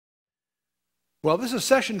Well, this is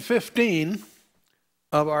session 15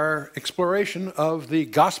 of our exploration of the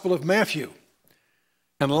Gospel of Matthew.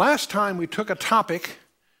 And last time we took a topic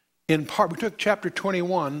in part, we took chapter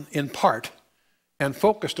 21 in part and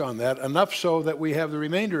focused on that, enough so that we have the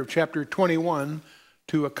remainder of chapter 21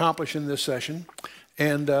 to accomplish in this session.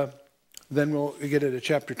 And then we'll get into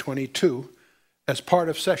chapter 22 as part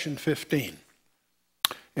of session 15.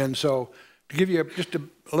 And so to give you just a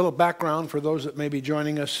little background for those that may be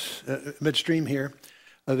joining us midstream here,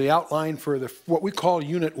 the outline for what we call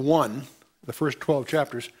Unit 1, the first 12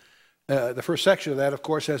 chapters. The first section of that, of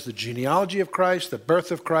course, has the genealogy of Christ, the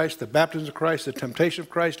birth of Christ, the baptism of Christ, the temptation of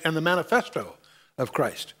Christ, and the manifesto of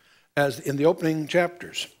Christ, as in the opening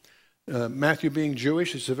chapters. Matthew being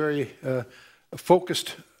Jewish, it's a very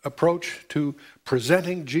focused approach to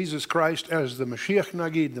presenting Jesus Christ as the Mashiach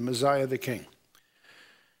Nagid, the Messiah, the King.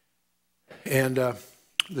 And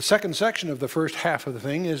the second section of the first half of the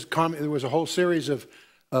thing is, there was a whole series of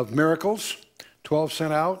miracles, 12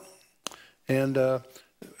 sent out, and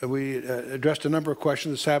we addressed a number of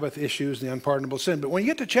questions, the Sabbath issues, the unpardonable sin. But when you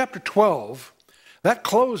get to chapter 12, that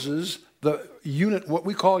closes the unit, what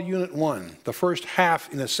we call Unit 1, the first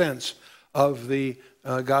half, in a sense, of the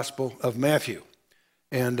Gospel of Matthew.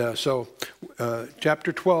 And so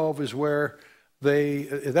chapter 12 is where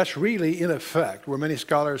that's really, in effect, where many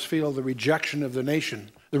scholars feel the rejection of the nation,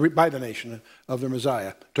 by the nation of the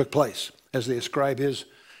Messiah took place, as they ascribe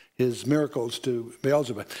his miracles to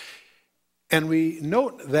Beelzebub. And we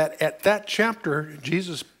note that at that chapter,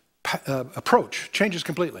 Jesus' approach changes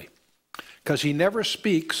completely, because he never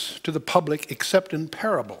speaks to the public except in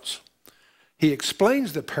parables. He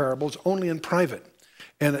explains the parables only in private.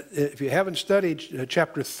 And if you haven't studied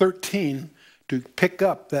chapter 13, to pick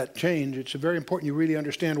up that change, it's very important you really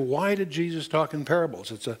understand, why did Jesus talk in parables?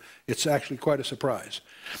 It's actually quite a surprise.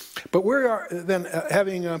 But we are then,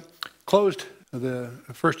 having closed the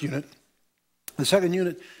first unit, the second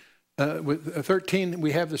unit, with 13,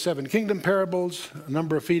 we have the 7 kingdom parables, a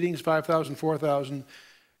number of feedings, 5,000, 4,000,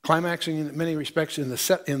 climaxing in many respects in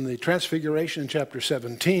the transfiguration in chapter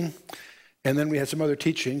 17. And then we had some other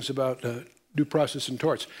teachings about due process and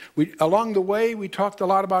torts. Along the way, we talked a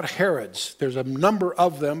lot about Herods. There's a number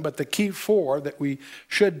of them, but the key 4 that we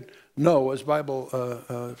should know as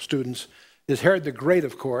Bible students is Herod the Great,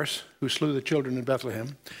 of course, who slew the children in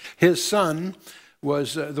Bethlehem. His son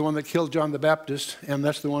was the one that killed John the Baptist, and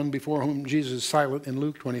that's the one before whom Jesus is silent in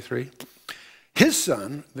Luke 23. His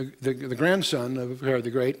son, the grandson of Herod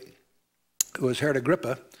the Great, was Herod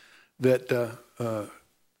Agrippa, that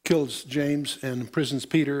kills James and imprisons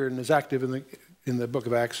Peter and is active in the book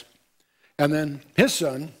of Acts. And then his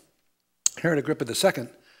son, Herod Agrippa II,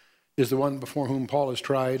 is the one before whom Paul is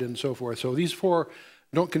tried and so forth. So these 4,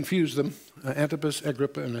 don't confuse them, Antipas,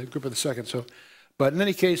 Agrippa, and Agrippa II. But in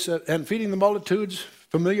any case, and feeding the multitudes,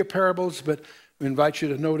 familiar parables, but we invite you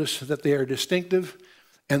to notice that they are distinctive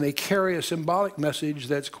and they carry a symbolic message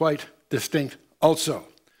that's quite distinct also.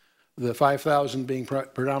 The 5,000 being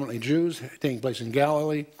predominantly Jews, taking place in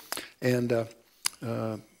Galilee, and it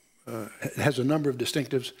has a number of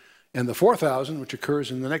distinctives. And the 4,000, which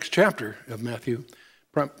occurs in the next chapter of Matthew,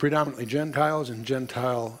 predominantly Gentiles in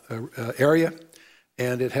Gentile area,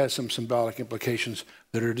 and it has some symbolic implications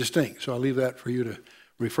that are distinct. So I'll leave that for you to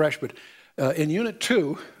refresh. But in Unit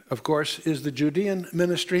 2, of course, is the Judean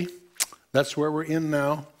ministry. That's where we're in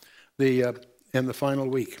now, and the final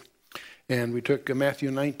week. And we took Matthew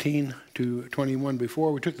 19 to 21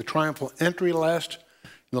 before. We took the triumphal entry in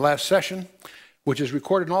the last session, which is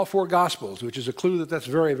recorded in all 4 Gospels, which is a clue that that's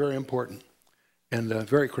very, very important and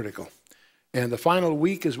very critical. And the final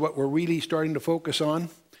week is what we're really starting to focus on.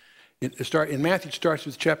 In Matthew, it starts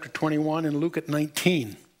with chapter 21 and Luke at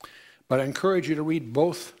 19. But I encourage you to read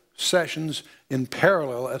both sessions in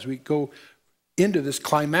parallel as we go into this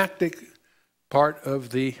climactic part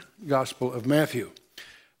of the Gospel of Matthew.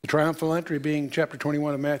 The triumphal entry being chapter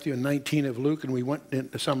 21 of Matthew and 19 of Luke, and we went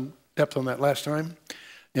into some depth on that last time.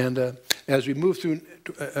 And as we move through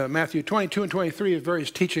Matthew 22 and 23 of various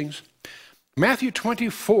teachings, Matthew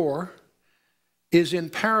 24 is in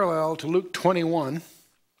parallel to Luke 21.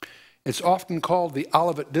 It's often called the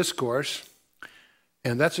Olivet Discourse,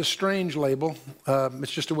 and that's a strange label.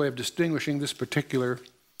 It's just a way of distinguishing this particular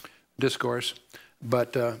discourse,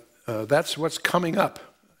 but that's what's coming up.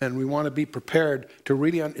 And we want to be prepared to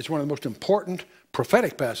really, it's one of the most important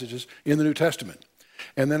prophetic passages in the New Testament.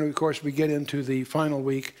 And then, of course, we get into the final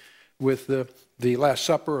week with the Last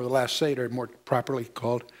Supper, or the Last Seder, more properly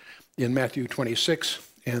called, in Matthew 26.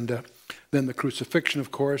 And then the crucifixion, of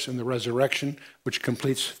course, and the resurrection, which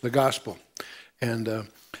completes the gospel. And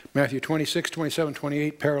Matthew 26, 27,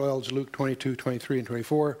 28 parallels Luke 22, 23, and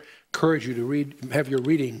 24. Encourage you to have your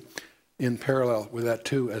reading in parallel with that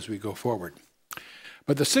too as we go forward.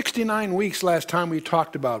 But the 69 weeks last time we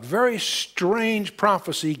talked about, very strange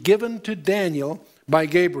prophecy given to Daniel by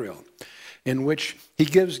Gabriel, in which he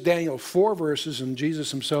gives Daniel 4 verses, and Jesus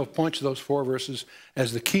himself points to those 4 verses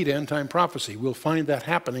as the key to end-time prophecy. We'll find that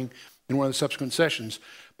happening in one of the subsequent sessions.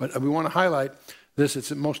 But we want to highlight this. It's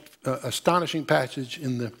the most astonishing passage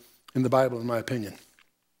in the Bible, in my opinion.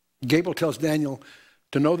 Gabriel tells Daniel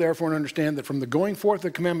to know, therefore, and understand that from the going forth of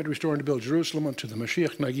the commandment to restore and to build Jerusalem unto the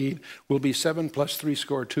Mashiach Nagid will be 7 plus 3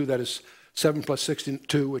 score 2, that is 7 plus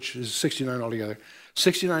 62, which is 69 altogether,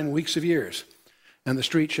 69 weeks of years. And the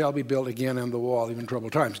street shall be built again and the wall, even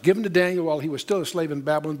troubled times. Given to Daniel while he was still a slave in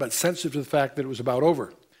Babylon, but sensitive to the fact that it was about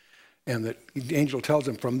over. And the angel tells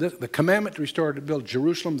him, from this, the commandment to restore and to build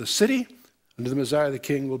Jerusalem, the city, unto the Messiah the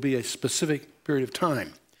King, will be a specific period of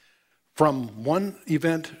time. From one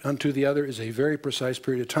event unto the other is a very precise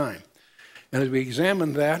period of time. And as we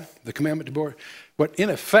examine that, the commandment to board, what in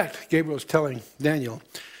effect Gabriel is telling Daniel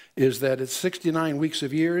is that it's 69 weeks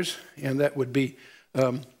of years, and that would be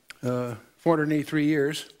 483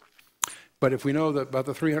 years. But if we know that about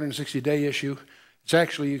the 360-day issue, it's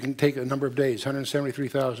actually, you can take a number of days,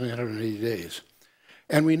 173,880 days.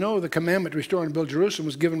 And we know the commandment to restore and build Jerusalem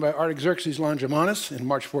was given by Artaxerxes Longimanus in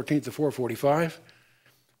March 14th of 445.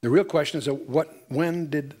 The real question is, when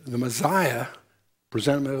did the Messiah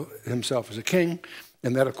present himself as a king?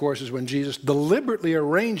 And that, of course, is when Jesus deliberately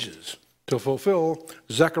arranges to fulfill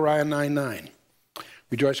Zechariah 9:9.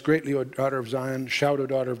 Rejoice greatly, O daughter of Zion. Shout, O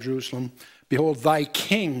daughter of Jerusalem. Behold, thy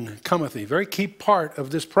king cometh thee. Very key part of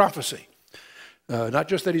this prophecy. Not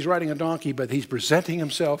just that he's riding a donkey, but he's presenting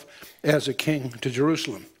himself as a king to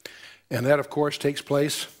Jerusalem. And that, of course, takes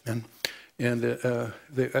place.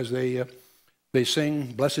 As they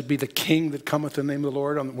sing, blessed be the king that cometh in the name of the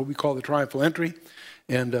Lord, on what we call the triumphal entry.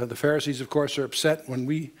 And the Pharisees, of course, are upset. When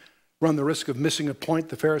we run the risk of missing a point,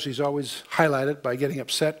 the Pharisees always highlight it by getting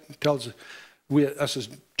upset. It tells us as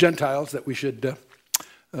Gentiles that we should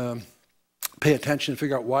pay attention and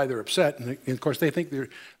figure out why they're upset. And of course, they think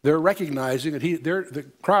they're recognizing that the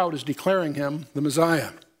crowd is declaring him the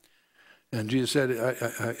Messiah. And Jesus said,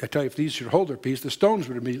 I tell you, if these should hold their peace, the stones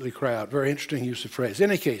would immediately cry out. Very interesting use of phrase.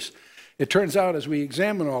 In any case, it turns out as we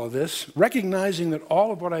examine all of this, recognizing that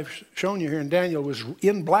all of what I've shown you here in Daniel was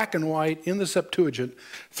in black and white in the Septuagint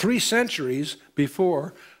 3 centuries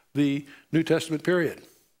before the New Testament period.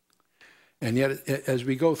 And yet, as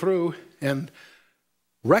we go through and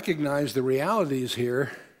recognize the realities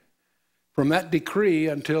here, from that decree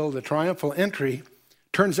until the triumphal entry,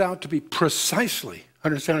 turns out to be precisely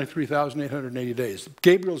 173,880 days.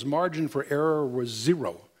 Gabriel's margin for error was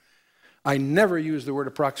 0. I never use the word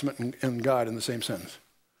approximate and God in the same sentence.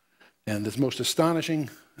 And this most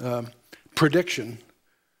astonishing prediction,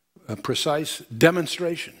 a precise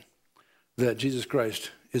demonstration that Jesus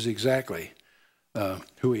Christ is exactly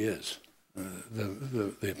who he is,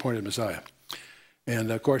 the appointed Messiah.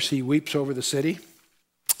 And of course, he weeps over the city.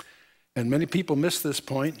 And many people miss this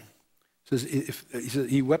point. He says,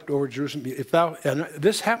 he wept over Jerusalem. And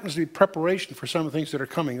this happens to be preparation for some of the things that are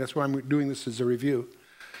coming. That's why I'm doing this as a review.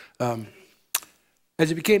 As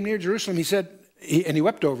he became near Jerusalem, he said, and he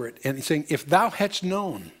wept over it, and he's saying, if thou hadst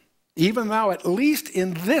known, even thou at least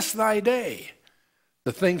in this thy day,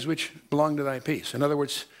 the things which belong to thy peace. In other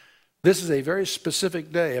words, this is a very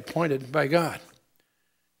specific day appointed by God.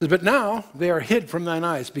 But now they are hid from thine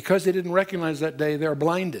eyes. Because they didn't recognize that day, they're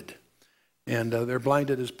blinded. And they're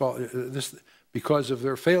blinded because of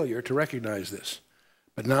their failure to recognize this.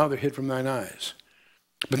 But now they're hid from thine eyes.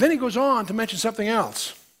 But then he goes on to mention something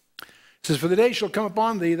else. He says, for the day shall come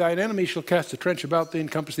upon thee, thine enemy shall cast a trench about thee,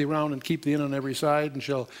 encompass thee round, and keep thee in on every side, and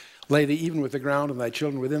shall lay thee even with the ground, and thy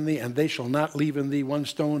children within thee, and they shall not leave in thee one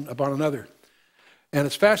stone upon another. And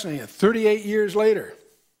it's fascinating. 38 years later,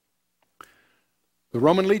 the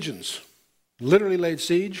Roman legions literally laid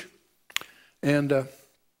siege and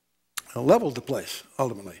leveled the place,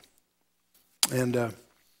 ultimately. And 1.5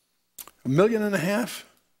 million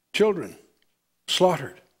children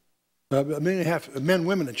slaughtered. 1.5 million men,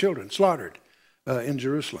 women, and children slaughtered in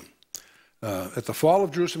Jerusalem. At the fall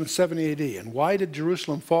of Jerusalem in 70 AD. And why did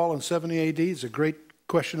Jerusalem fall in 70 AD? It's a great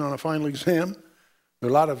question on a final exam. There are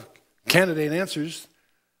a lot of candidate answers.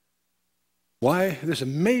 Why? There's a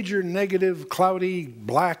major negative, cloudy,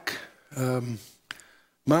 black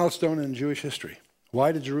milestone in Jewish history.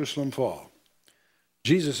 Why did Jerusalem fall?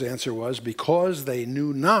 Jesus' answer was, because they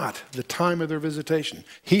knew not the time of their visitation.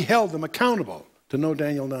 He held them accountable to know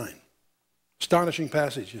Daniel 9. Astonishing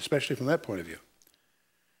passage, especially from that point of view.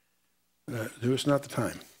 It's not the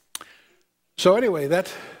time. So anyway,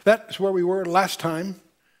 that's where we were last time.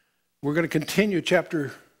 We're going to continue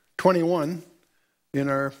chapter 21 in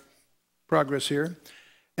our progress here.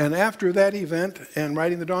 And after that event and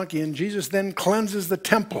riding the donkey in, Jesus then cleanses the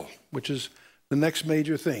temple, which is the next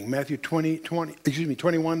major thing. Matthew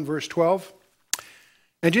 21, verse 12.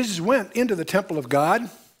 And Jesus went into the temple of God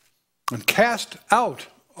and cast out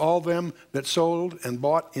all them that sold and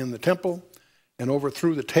bought in the temple, and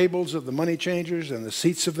overthrew the tables of the money changers and the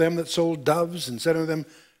seats of them that sold doves, and said unto them,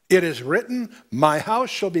 It is written, My house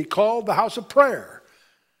shall be called the house of prayer,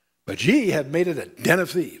 but ye have made it a den of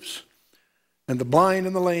thieves. And the blind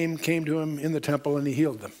and the lame came to him in the temple, and he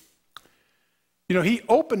healed them. You know, he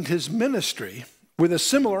opened his ministry with a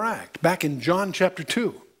similar act back in John chapter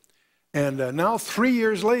 2. And now 3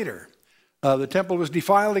 years later, the temple was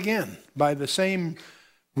defiled again by the same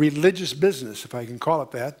religious business, if I can call it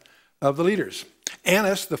that, of the leaders.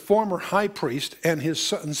 Annas, the former high priest, and his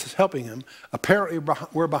sons helping him, apparently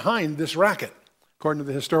were behind this racket, according to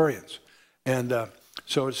the historians. And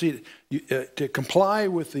so see, to comply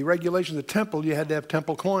with the regulation of the temple, you had to have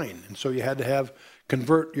temple coin. And so you had to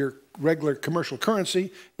convert your regular commercial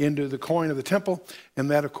currency into the coin of the temple. And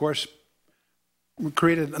that, of course,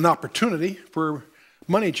 created an opportunity for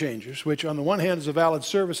money changers, which on the one hand is a valid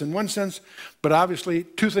service in one sense, but obviously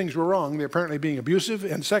two things were wrong. They're apparently being abusive,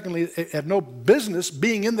 and secondly, it had no business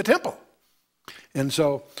being in the temple. And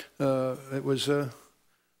so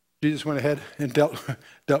Jesus went ahead and dealt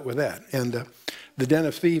with that. And the den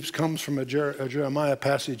of thieves comes from a Jeremiah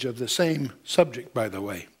passage of the same subject, by the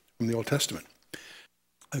way, from the Old Testament.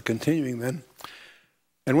 Continuing then.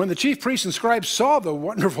 And when the chief priests and scribes saw the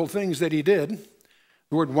wonderful things that he did,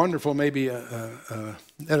 the word wonderful may be an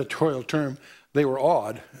editorial term. They were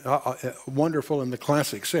awed, wonderful in the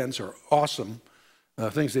classic sense, or awesome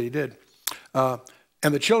things that he did. And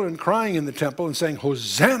the children crying in the temple and saying,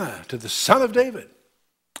 Hosanna to the Son of David.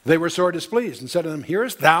 They were sore displeased and said to them,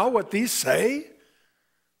 Hearest thou what these say?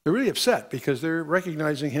 They're really upset because they're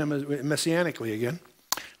recognizing him as messianically again.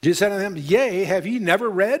 Jesus said to them, Yea, have ye never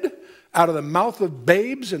read? Out of the mouth of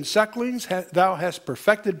babes and sucklings thou hast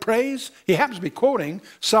perfected praise. He happens to be quoting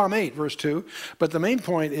Psalm 8, verse 2. But the main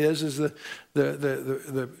point is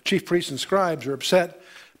the chief priests and scribes are upset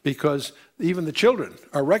because even the children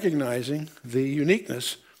are recognizing the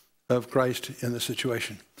uniqueness of Christ in the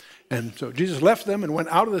situation. And so Jesus left them and went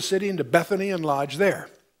out of the city into Bethany and lodged there.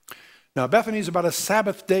 Now, Bethany is about a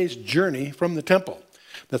Sabbath day's journey from the temple.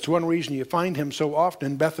 That's one reason you find him so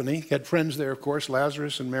often in Bethany. He had friends there, of course,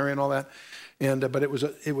 Lazarus and Mary and all that. And but it was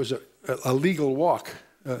a legal walk.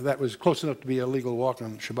 That was close enough to be a legal walk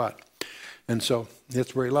on Shabbat. And so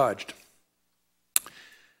that's where he lodged.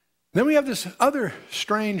 Then we have this other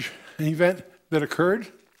strange event that occurred.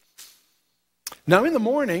 Now in the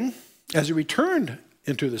morning, as he returned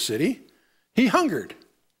into the city, he hungered.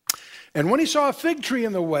 And when he saw a fig tree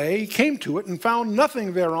in the way, he came to it and found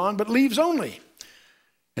nothing thereon but leaves only.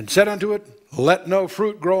 And said unto it, Let no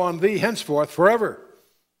fruit grow on thee henceforth forever.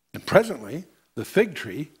 And presently the fig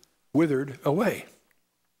tree withered away.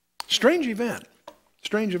 Strange event.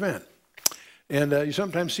 Strange event. And you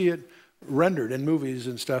sometimes see it rendered in movies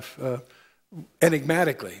and stuff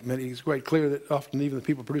enigmatically. I mean, it's quite clear that often even the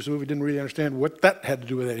people who produce the movie didn't really understand what that had to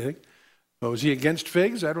do with anything. Well, was he against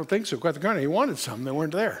figs? I don't think so. Quite the contrary. He wanted some. They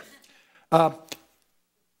weren't there.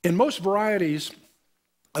 In most varieties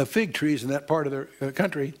of fig trees in that part of the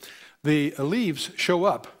country, the leaves show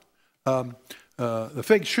up. The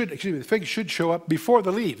fig should show up before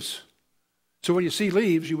the leaves. So when you see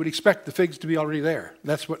leaves, you would expect the figs to be already there.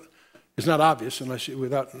 That's what is not obvious unless you,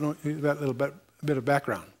 without that little bit of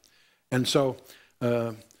background. And so,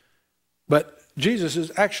 but Jesus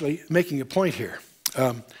is actually making a point here.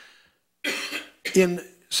 In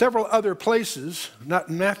several other places, not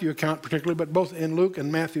in Matthew's account particularly, but both in Luke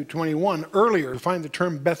and Matthew 21, earlier, you find the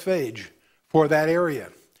term Bethphage for that area.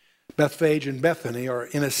 Bethphage and Bethany are,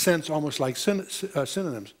 in a sense, almost like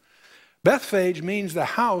synonyms. Bethphage means the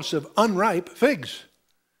house of unripe figs,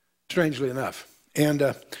 strangely enough.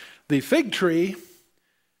 And the fig tree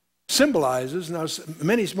symbolizes, now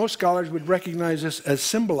most scholars would recognize this as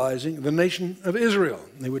symbolizing the nation of Israel.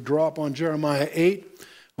 They would draw upon Jeremiah 8,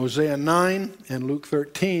 Hosea 9, and Luke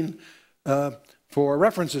 13 for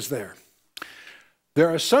references there. There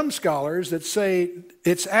are some scholars that say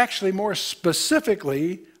it's actually more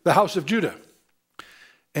specifically the house of Judah.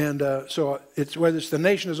 And so whether it's the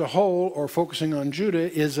nation as a whole or focusing on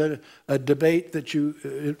Judah is a debate that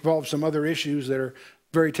involves some other issues that are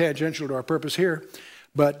very tangential to our purpose here.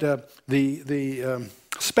 But the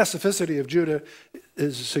specificity of Judah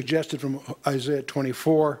is suggested from Isaiah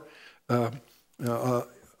 24,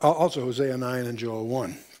 also Hosea 9 and Joel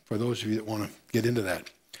 1, for those of you that want to get into that.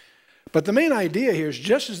 But the main idea here is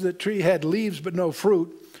just as the tree had leaves but no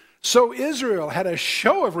fruit, so Israel had a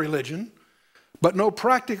show of religion, but no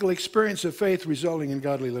practical experience of faith resulting in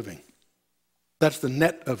godly living. That's the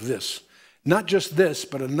net of this. Not just this,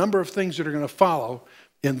 but a number of things that are going to follow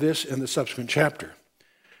in this and the subsequent chapter.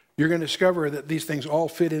 You're going to discover that these things all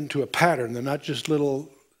fit into a pattern. They're not just little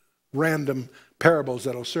random parables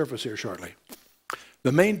that will surface here shortly.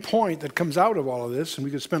 The main point that comes out of all of this, and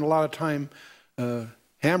we could spend a lot of time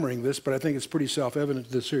hammering this, but I think it's pretty self-evident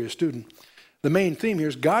to the serious student. The main theme here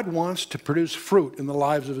is God wants to produce fruit in the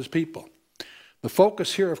lives of his people. The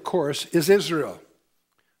focus here, of course, is Israel,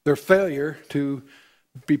 their failure to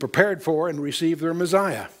be prepared for and receive their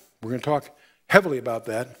Messiah. We're going to talk heavily about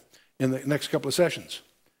that in the next couple of sessions.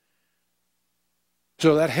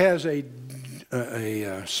 So that has a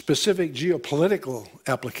specific geopolitical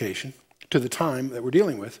application to the time that we're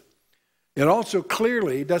dealing with. It also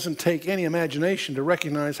clearly doesn't take any imagination to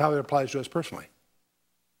recognize how it applies to us personally.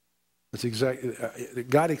 That's exactly,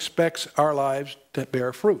 God expects our lives to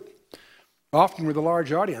bear fruit. Often with a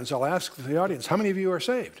large audience, I'll ask the audience, how many of you are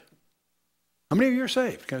saved? How many of you are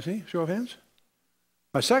saved? Can I see? Show of hands.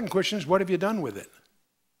 My second question is, what have you done with it?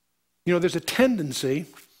 You know, there's a tendency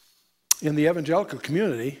in the evangelical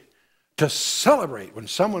community to celebrate when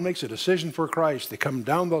someone makes a decision for Christ. They come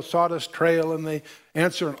down the sawdust trail and they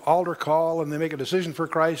answer an altar call and they make a decision for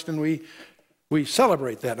Christ, and we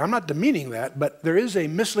celebrate that. And I'm not demeaning that, but there is a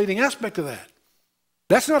misleading aspect of that.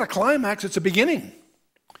 That's not a climax, it's a beginning.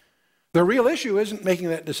 The real issue isn't making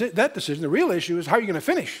that decision. The real issue is how you're going to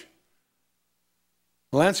finish.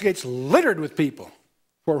 The landscape's littered with people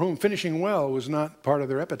for whom finishing well was not part of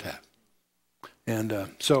their epitaph. And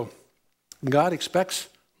so God expects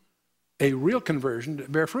a real conversion to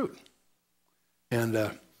bear fruit. And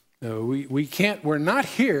we're not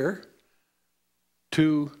here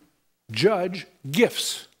to judge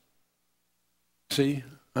gifts. See,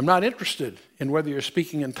 I'm not interested in whether you're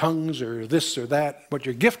speaking in tongues or this or that, what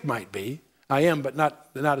your gift might be. I am, but not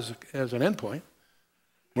as an endpoint.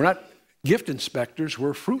 We're not gift inspectors,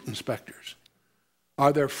 we're fruit inspectors.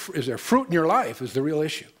 Is there fruit in your life is the real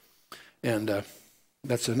issue. And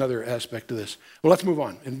that's another aspect of this. Well, let's move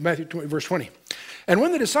on. In Matthew 20, verse 20. And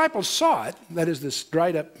when the disciples saw it, that is this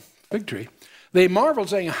dried up fig tree, they marveled,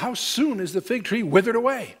 saying, how soon is the fig tree withered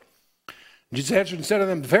away? Jesus answered and said to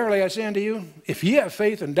them, verily I say unto you, if ye have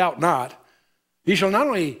faith and doubt not, ye shall not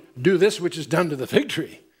only do this which is done to the fig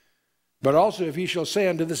tree, but also if ye shall say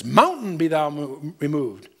unto this mountain, be thou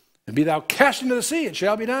removed, and be thou cast into the sea, it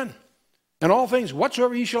shall be done. And all things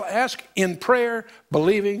whatsoever ye shall ask in prayer,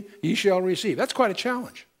 believing, ye shall receive. That's quite a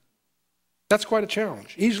challenge. That's quite a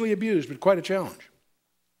challenge. Easily abused, but quite a challenge.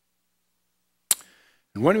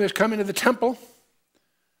 And when he was come into the temple,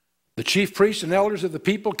 the chief priests and elders of the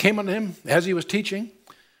people came unto him as he was teaching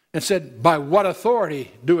and said, by what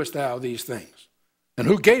authority doest thou these things? And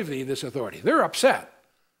who gave thee this authority? They're upset.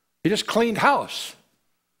 He just cleaned house.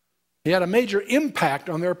 He had a major impact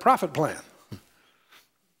on their profit plan.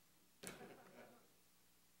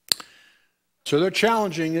 So they're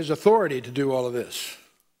challenging his authority to do all of this.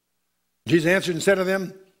 Jesus answered and said to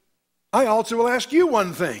them, I also will ask you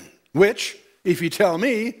one thing, which, if you tell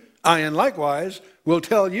me, I and likewise will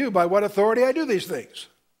tell you by what authority I do these things.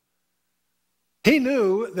 He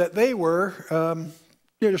knew that they were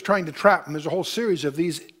just trying to trap him. There's a whole series of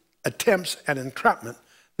these attempts at entrapment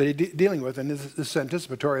that he's dealing with, and this is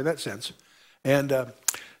anticipatory in that sense. And,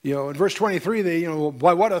 in verse 23,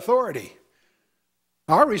 by what authority?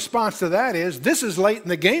 Our response to that is, this is late in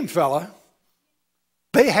the game, fella.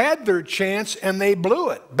 They had their chance and they blew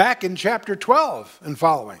it back in chapter 12 and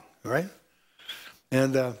following, right?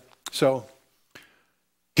 And so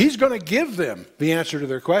he's going to give them the answer to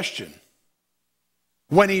their question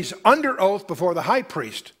when he's under oath before the high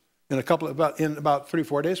priest in about 3 or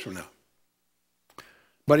 4 days from now.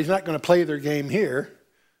 But he's not going to play their game here.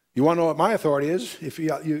 You want to know what my authority is? If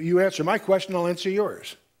you answer my question, I'll answer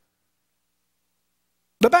yours.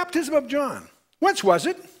 The baptism of John, whence was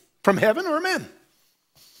it? From heaven or men?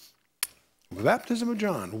 The baptism of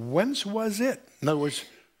John, whence was it? In other words,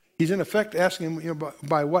 he's in effect asking him,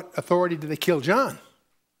 by what authority did they kill John?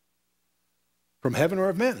 From heaven or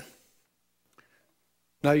of men?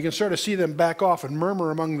 Now you can sort of see them back off and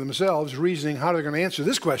murmur among themselves, reasoning how they're going to answer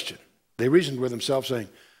this question. They reasoned with themselves, saying,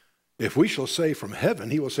 if we shall say from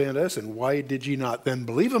heaven, he will say unto us, and why did ye not then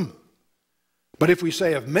believe him? But if we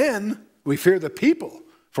say of men, we fear the people,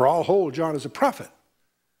 for all hold John as a prophet.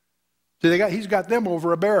 See, he's got them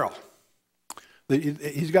over a barrel.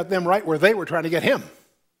 He's got them right where they were trying to get him.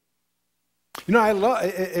 You know, I love.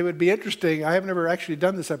 It would be interesting. I have never actually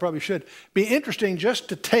done this. I probably should. Be interesting just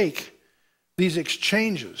to take these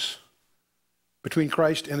exchanges between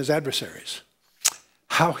Christ and his adversaries.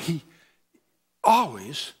 How he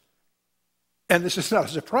always, and this is not a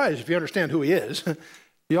surprise if you understand who he is,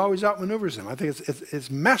 he always outmaneuvers them. I think it's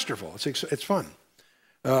masterful. It's fun.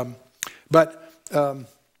 So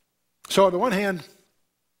on the one hand,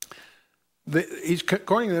 he's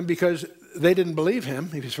cornering them because they didn't believe him.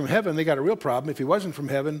 If he's from heaven, they got a real problem. If he wasn't from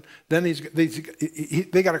heaven, then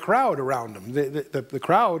they got a crowd around him. The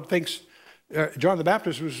crowd thinks John the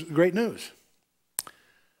Baptist was great news.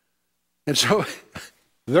 And so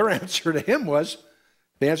their answer to him was,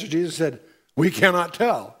 the answer Jesus said, "We cannot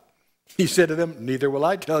tell." He said to them, "Neither will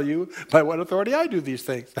I tell you by what authority I do these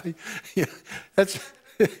things."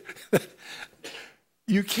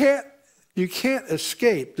 You can't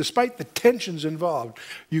escape, despite the tensions involved,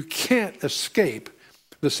 you can't escape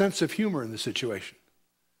the sense of humor in the situation.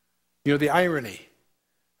 You know, the irony,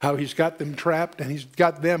 how he's got them trapped and he's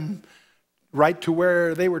got them right to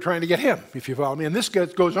where they were trying to get him, if you follow me. And this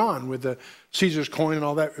goes on with the Caesar's coin and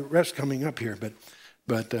all that rest coming up here.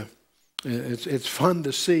 But it's fun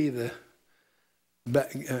to see the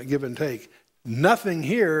give and take. Nothing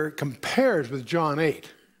here compares with John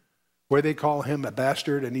 8, where they call him a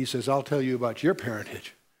bastard, and he says, "I'll tell you about your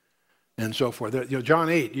parentage," and so forth. You know, John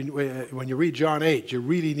 8, when you read John 8, you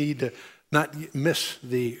really need to not miss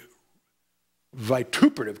the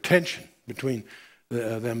vituperative tension between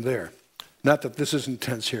them there. Not that this isn't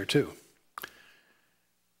tense here too.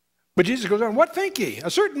 But Jesus goes on, "What think ye? A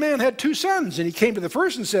certain man had 2 sons, and he came to the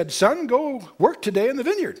first and said, 'Son, go work today in the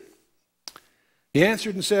vineyard.' He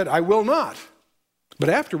answered and said, 'I will not.' But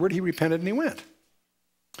afterward he repented and he went.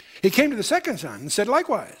 He came to the second son and said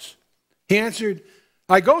likewise. He answered,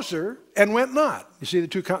 'I go, sir,' and went not." You see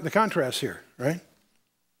the contrast here, right?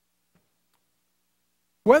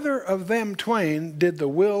 "Whether of them twain did the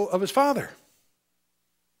will of his father?"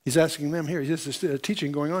 He's asking them here. This is a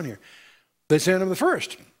teaching going on here. They said unto him, "The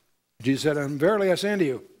first." Jesus said, "And verily I say unto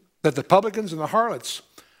you, that the publicans and the harlots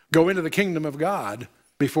go into the kingdom of God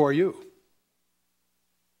before you."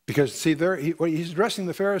 Because, see, he's addressing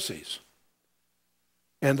the Pharisees.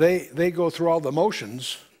 And they go through all the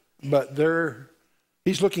motions, but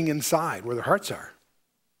he's looking inside where their hearts are.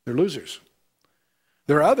 They're losers.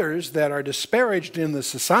 There are others that are disparaged in the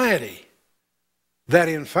society that,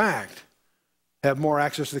 in fact, have more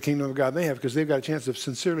access to the kingdom of God than they have, because they've got a chance of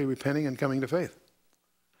sincerely repenting and coming to faith.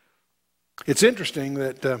 It's interesting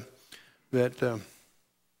well,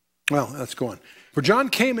 let's go on. "For John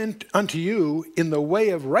came unto you in the way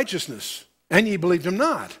of righteousness, and ye believed him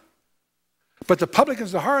not. But the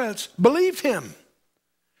publicans, the harlots, believed him.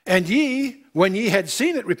 And ye, when ye had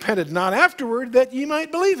seen it, repented not afterward, that ye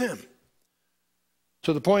might believe him."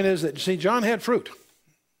 So the point is that, see, John had fruit.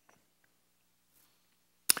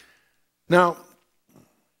 Now,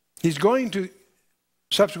 he's going to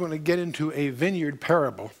subsequently get into a vineyard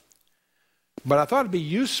parable. But I thought it'd be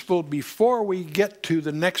useful before we get to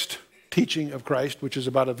the next teaching of Christ, which is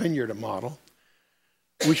about a vineyard model,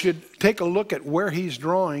 we should take a look at where he's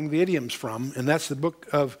drawing the idioms from, and that's the book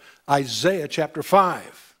of Isaiah chapter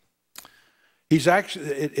 5. He's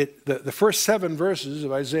actually, the first 7 verses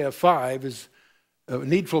of Isaiah 5 is a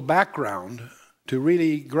needful background to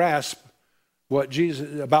really grasp what Jesus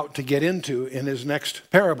is about to get into in his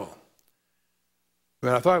next parable.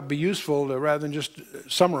 But I thought it would be useful to, rather than just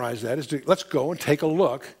summarize that, let's go and take a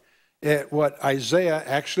look at what Isaiah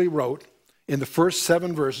actually wrote in the first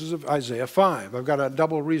 7 verses of Isaiah 5. I've got a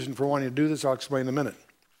double reason for wanting to do this. I'll explain in a minute.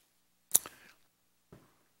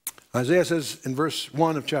 Isaiah says in verse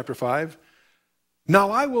 1 of chapter 5, "Now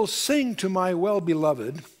I will sing to my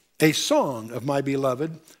well-beloved a song of my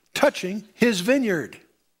beloved touching his vineyard.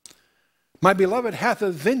 My beloved hath a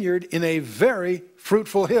vineyard in a very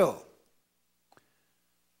fruitful hill."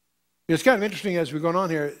 It's kind of interesting as we're going on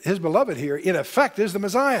here. His beloved here, in effect, is the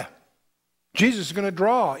Messiah. Jesus is going to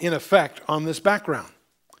draw, in effect, on this background.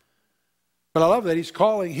 But I love that he's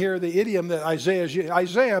calling here the idiom that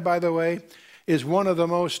Isaiah, by the way, is one of the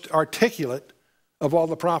most articulate of all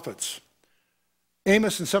the prophets.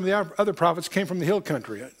 Amos and some of the other prophets came from the hill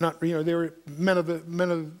country. They were men of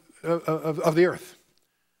the earth.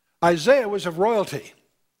 Isaiah was of royalty.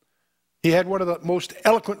 He had one of the most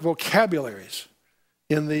eloquent vocabularies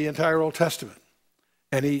in the entire Old Testament.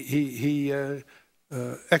 And he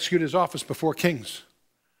executed his office before kings.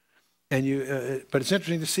 But it's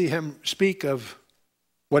interesting to see him speak of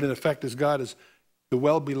what in effect is God as the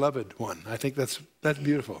well-beloved one. I think that's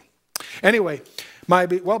beautiful. Anyway, my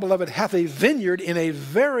well-beloved hath a vineyard in a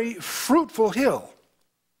very fruitful hill,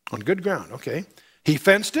 on good ground, okay. He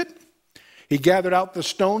fenced it. He gathered out the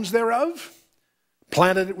stones thereof,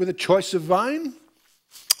 planted it with a choice of vine,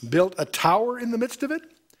 built a tower in the midst of it,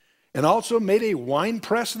 and also made a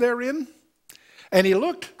winepress therein. And he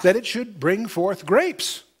looked that it should bring forth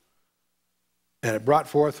grapes. And it brought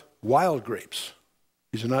forth wild grapes.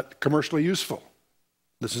 These are not commercially useful.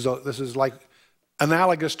 This is like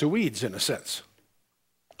analogous to weeds in a sense.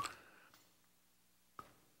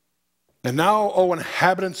 And now, O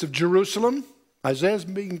inhabitants of Jerusalem, Isaiah's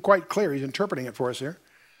being quite clear. He's interpreting it for us here.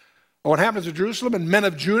 O inhabitants of Jerusalem and men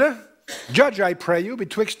of Judah, judge, I pray you,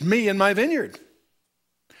 betwixt me and my vineyard.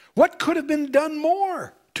 What could have been done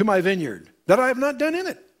more to my vineyard that I have not done in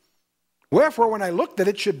it? Wherefore, when I looked that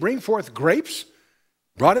it should bring forth grapes,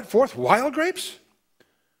 brought it forth wild grapes?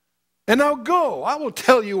 And now go, I will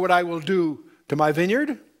tell you what I will do to my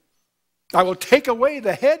vineyard. I will take away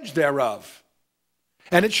the hedge thereof,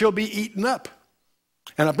 and it shall be eaten up.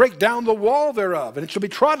 And I'll break down the wall thereof, and it shall be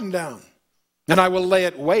trodden down. And I will lay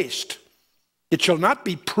it waste. It shall not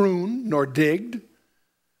be pruned nor digged,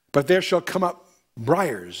 but there shall come up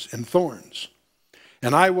briars and thorns.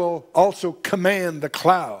 And I will also command the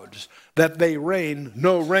clouds that they rain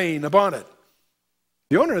no rain upon it.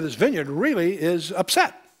 The owner of this vineyard really is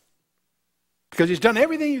upset because he's done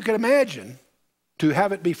everything you could imagine to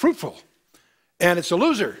have it be fruitful. And it's a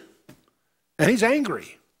loser. And he's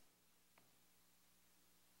angry.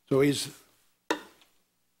 So he's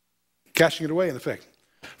casting it away in effect.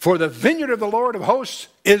 For the vineyard of the Lord of hosts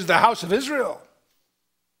is the house of Israel,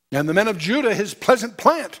 and the men of Judah his pleasant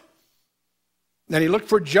plant. And he looked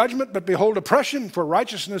for judgment, but behold oppression, for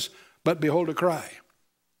righteousness, but behold a cry.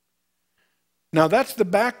 Now that's the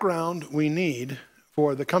background we need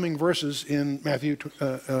for the coming verses in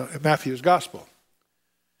Matthew's gospel.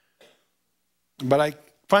 But I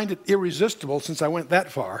find it irresistible, since I went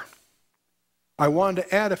that far, I wanted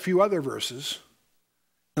to add a few other verses,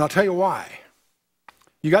 and I'll tell you why.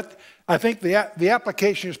 I think the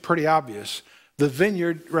application is pretty obvious. The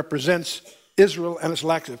vineyard represents Israel and its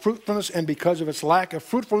lack of fruitfulness, and because of its lack of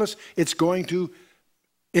fruitfulness, it's going to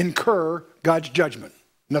incur God's judgment.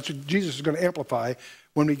 And that's what Jesus is going to amplify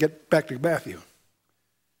when we get back to Matthew.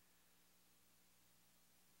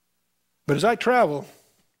 But as I travel,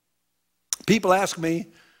 people ask me,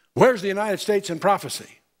 where's the United States in prophecy?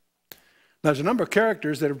 Now, there's a number of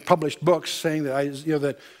characters that have published books saying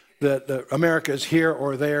that, that America is here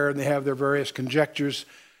or there, and they have their various conjectures,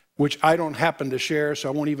 which I don't happen to share, so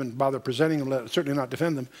I won't even bother presenting them, certainly not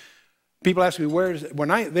defend them. People ask me,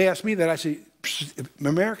 they ask me that, I say,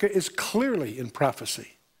 America is clearly in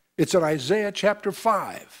prophecy. It's in Isaiah chapter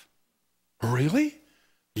 5. Really?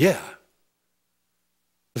 Yeah.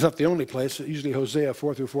 It's not the only place. Usually Hosea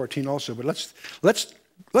 4 through 14 also. But let's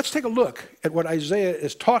take a look at what Isaiah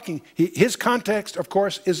is talking. His context, of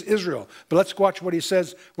course, is Israel. But let's watch what he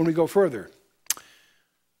says when we go further.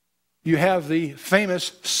 You have the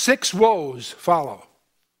famous 6 woes follow.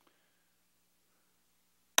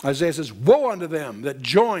 Isaiah says, woe unto them that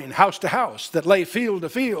join house to house, that lay field to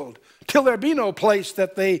field, till there be no place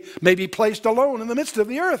that they may be placed alone in the midst of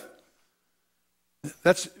the earth.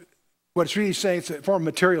 That's what it's really saying. It's a form of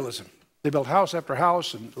materialism. They build house after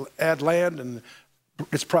house and add land, and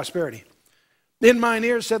it's prosperity. In mine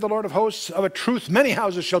ears, said the Lord of hosts, of a truth many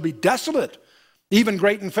houses shall be desolate, even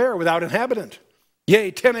great and fair, without inhabitant. Yea,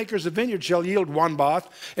 10 acres of vineyard shall yield 1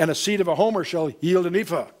 bath, and a seed of a homer shall yield an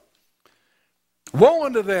ephah. Woe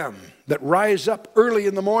unto them that rise up early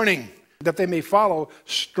in the morning, that they may follow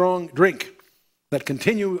strong drink, that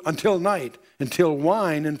continue until night, until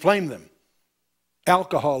wine inflame them.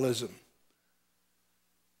 Alcoholism.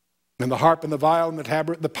 And the harp and the viol and the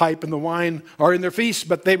tabret, the pipe and the wine are in their feasts,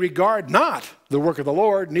 but they regard not the work of the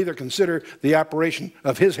Lord, neither consider the operation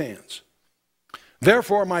of his hands.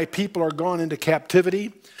 Therefore my people are gone into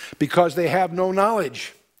captivity, because they have no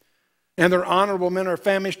knowledge. And their honorable men are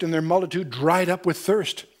famished, and their multitude dried up with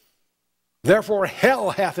thirst. Therefore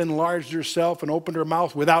hell hath enlarged herself and opened her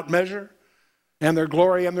mouth without measure, and their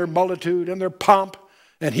glory and their multitude and their pomp,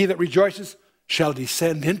 and he that rejoices shall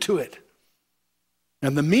descend into it.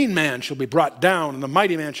 And the mean man shall be brought down, and the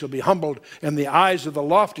mighty man shall be humbled, and the eyes of the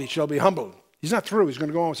lofty shall be humbled. He's not through. He's going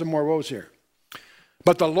to go on with some more woes here.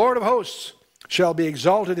 But the Lord of hosts shall be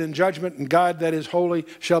exalted in judgment, and God that is holy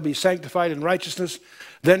shall be sanctified in righteousness.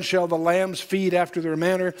 Then shall the lambs feed after their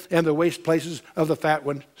manner, and the waste places of the fat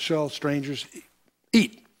one shall strangers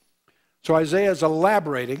eat. So Isaiah is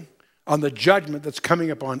elaborating on the judgment that's coming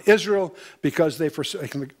upon Israel because they've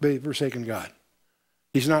forsaken God.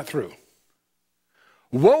 He's not through.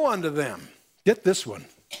 Woe unto them, get this one,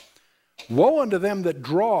 woe unto them that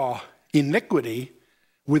draw iniquity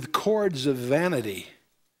with cords of vanity,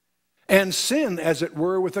 and sin, as it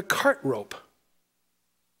were, with a cart rope,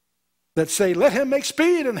 that say, let him make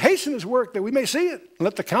speed and hasten his work that we may see it.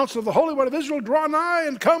 Let the counsel of the Holy One of Israel draw nigh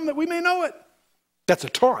and come that we may know it. That's a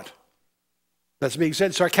taunt. That's being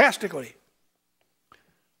said sarcastically.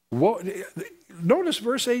 Notice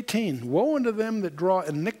verse 18. Woe unto them that draw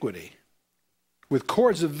iniquity with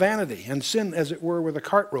cords of vanity, and sin, as it were, with a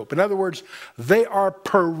cart rope. In other words, they are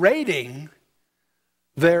parading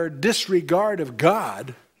their disregard of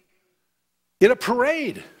God in a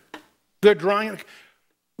parade. They're drawing.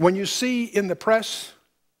 When you see in the press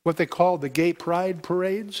what they call the gay pride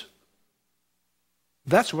parades,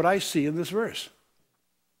 that's what I see in this verse.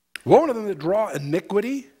 Woe unto them that draw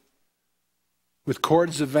iniquity with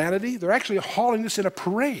cords of vanity. They're actually hauling this in a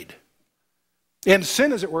parade. And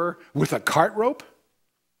sin, as it were, with a cart rope.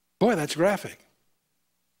 Boy, that's graphic.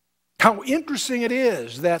 How interesting it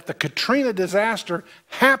is that the Katrina disaster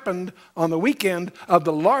happened on the weekend of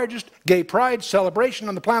the largest gay pride celebration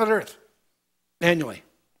on the planet Earth annually.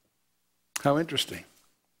 How interesting.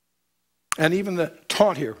 And even the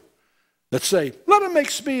taunt here that say, let him make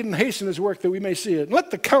speed and hasten his work that we may see it. Let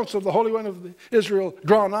the counsel of the Holy One of Israel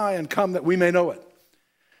draw nigh and come that we may know it.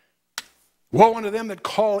 Woe unto them that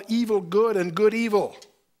call evil good and good evil.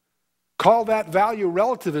 Call that value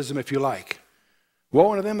relativism, if you like.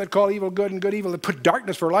 Woe unto them that call evil good and good evil, that put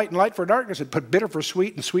darkness for light and light for darkness, that put bitter for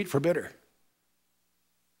sweet and sweet for bitter.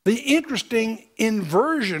 The interesting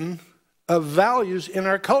inversion of values in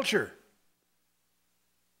our culture.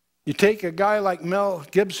 You take a guy like Mel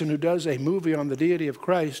Gibson, who does a movie on the deity of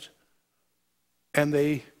Christ, and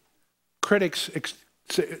the critics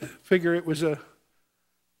figure it was a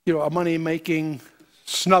money-making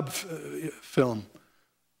snub film.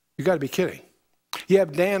 You got to be kidding. You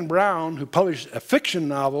have Dan Brown, who published a fiction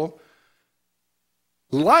novel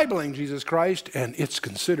libeling Jesus Christ, and it's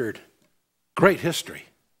considered great history,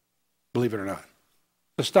 believe it or not.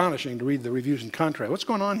 Astonishing to read the reviews and contrast. What's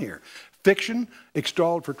going on here? Fiction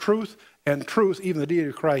extolled for truth, and truth, even the deity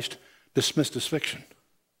of Christ, dismissed as fiction.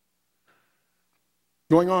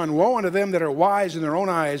 Going on, woe unto them that are wise in their own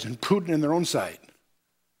eyes and prudent in their own sight.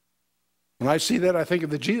 When I see that, I think of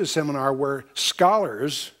the Jesus Seminar, where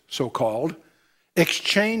scholars, so-called,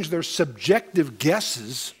 exchange their subjective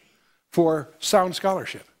guesses for sound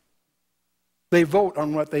scholarship. They vote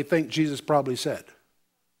on what they think Jesus probably said.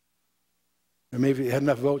 And maybe if he had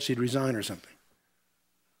enough votes, he'd resign or something.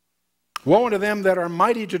 Woe unto them that are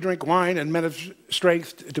mighty to drink wine and men of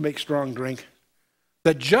strength to make strong drink,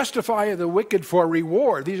 that justify the wicked for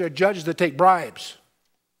reward. These are judges that take bribes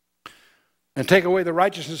and take away the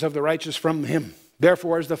righteousness of the righteous from him.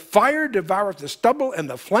 Therefore, as the fire devoureth the stubble and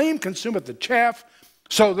the flame consumeth the chaff,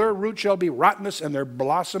 so their root shall be rottenness and their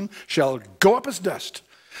blossom shall go up as dust,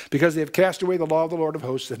 because they have cast away the law of the Lord of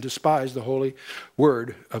hosts and despised the holy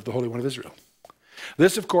word of the Holy One of Israel.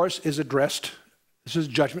 This, of course, is addressed. This is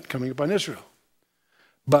judgment coming upon Israel.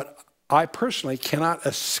 But I personally cannot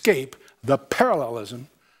escape the parallelism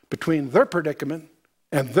between their predicament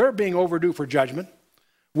and their being overdue for judgment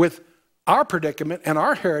with our predicament and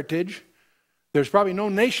our heritage. There's probably no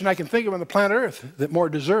nation I can think of on the planet Earth that more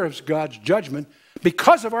deserves God's judgment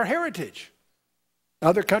because of our heritage.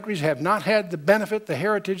 Other countries have not had the benefit, the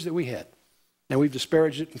heritage that we had, and we've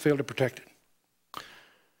disparaged it and failed to protect it.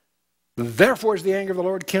 Therefore is the anger of the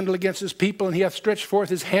Lord kindled against his people, and he hath stretched forth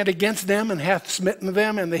his hand against them, and hath smitten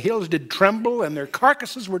them, and the hills did tremble, and their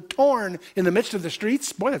carcasses were torn in the midst of the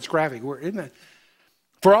streets. Boy, that's graphic, isn't it?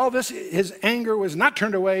 For all this, his anger was not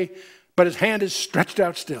turned away, but his hand is stretched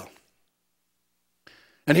out still.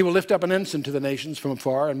 And he will lift up an ensign to the nations from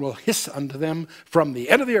afar, and will hiss unto them from the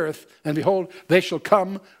end of the earth, and behold, they shall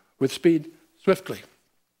come with speed swiftly.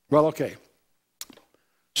 Well, okay.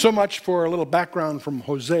 So much for a little background from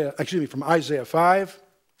Isaiah 5.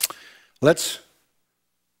 Let's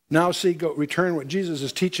now return what Jesus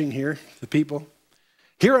is teaching here to the people.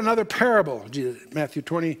 Hear another parable, Matthew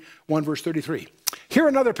 21, verse 33. Hear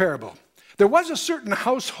another parable. There was a certain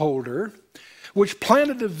householder which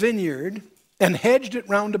planted a vineyard and hedged it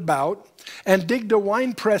round about, and digged a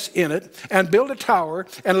winepress in it, and built a tower,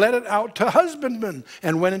 and let it out to husbandmen,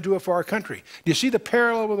 and went into a far country. Do you see the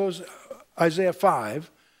parallel with those Isaiah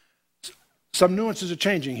 5? Some nuances are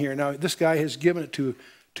changing here. Now, this guy has given it to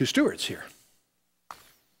stewards here.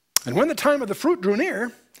 And when the time of the fruit drew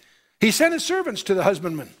near, he sent his servants to the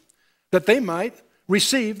husbandmen, that they might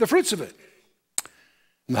receive the fruits of it.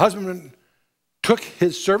 And the husbandman took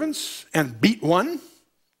his servants and beat one,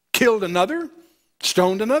 killed another,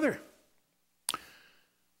 stoned another.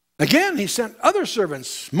 Again, he sent other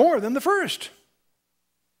servants, more than the first,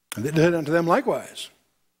 and they did unto them likewise.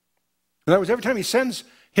 In other words, every time he sends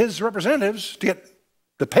his representatives to get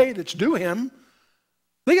the pay that's due him,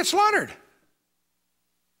 they get slaughtered.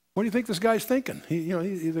 What do you think this guy's thinking?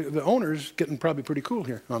 The owner's getting probably pretty cool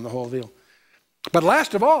here on the whole deal. But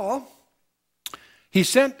last of all, he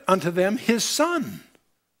sent unto them his son,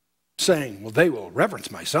 saying, well, they will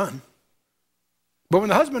reverence my son. But when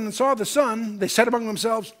the husbandmen saw the son, they said among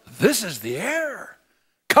themselves, this is the heir.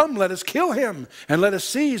 Come, let us kill him, and let us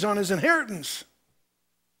seize on his inheritance.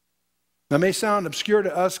 That may sound obscure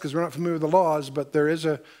to us because we're not familiar with the laws, but there is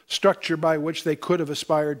a structure by which they could have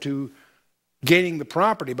aspired to gaining the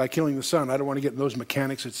property by killing the son. I don't want to get in those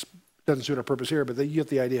mechanics. It doesn't suit our purpose here, but you get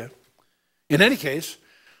the idea. In any case,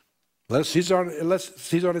 let's seize on his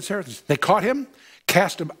inheritance. They caught him,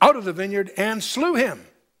 cast him out of the vineyard, and slew him.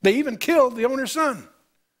 They even killed the owner's son.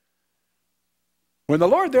 When the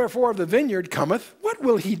Lord therefore of the vineyard cometh, what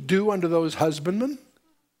will he do unto those husbandmen?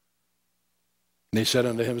 And they said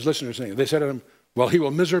unto him, his listeners saying, they said unto him, well, he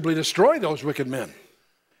will miserably destroy those wicked men,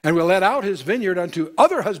 and will let out his vineyard unto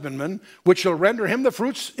other husbandmen, which shall render him the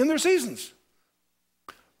fruits in their seasons.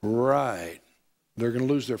 Right. They're going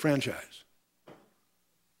to lose their franchise.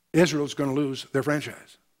 Israel's going to lose their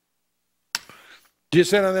franchise. Jesus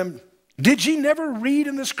said unto them, did ye never read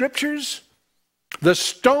in the scriptures, the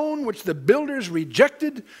stone which the builders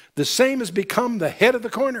rejected, the same has become the head of the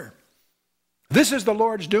corner. This is the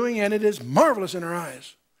Lord's doing, and it is marvelous in our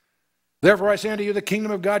eyes. Therefore I say unto you, the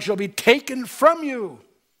kingdom of God shall be taken from you,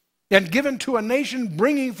 and given to a nation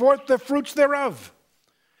bringing forth the fruits thereof.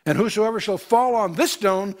 And whosoever shall fall on this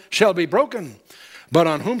stone shall be broken, but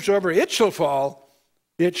on whomsoever it shall fall,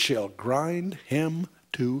 it shall grind him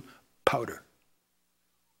to powder.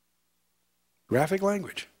 Graphic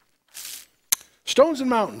language. Stones and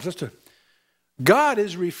mountains. God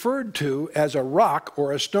is referred to as a rock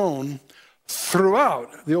or a stone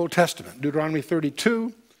throughout the Old Testament. Deuteronomy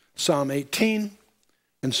 32, Psalm 18,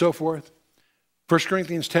 and so forth. 1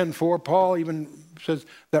 Corinthians 10:4, Paul even says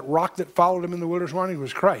that rock that followed him in the wilderness wandering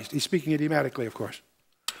was Christ. He's speaking idiomatically, of course.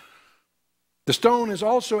 The stone is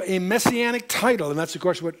also a messianic title, and that's, of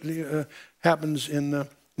course, what happens in a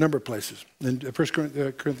number of places. And 1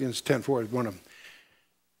 Corinthians 10:4 is one of them.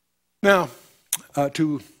 Now,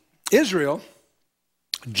 to Israel,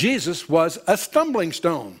 Jesus was a stumbling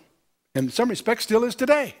stone, and in some respects still is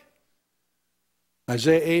today.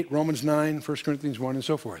 Isaiah 8, Romans 9, 1 Corinthians 1, and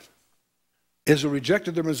so forth. Israel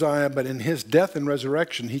rejected the Messiah, but in his death and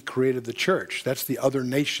resurrection, he created the church. That's the other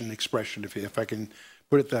nation expression, if I can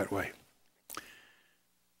put it that way.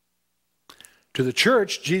 To the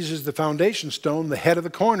church, Jesus is the foundation stone, the head of the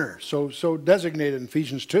corner, so designated in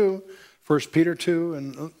Ephesians 2, 1 Peter 2,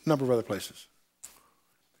 and a number of other places.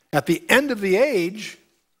 At the end of the age,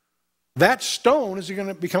 that stone is going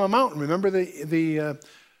to become a mountain. Remember the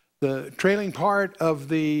trailing part of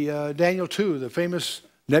the Daniel 2, the famous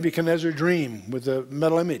Nebuchadnezzar dream with the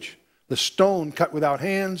metal image. The stone cut without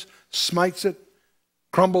hands, smites it,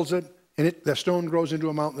 crumbles it, and the stone grows into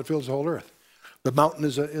a mountain that fills the whole earth. The mountain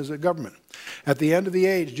is a government. At the end of the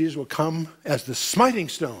age, Jesus will come as the smiting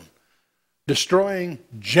stone, destroying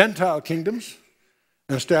Gentile kingdoms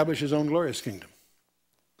and establish his own glorious kingdom.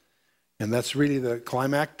 And that's really the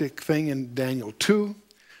climactic thing in Daniel 2.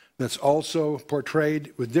 That's also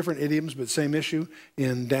portrayed with different idioms, but same issue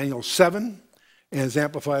in Daniel 7, and is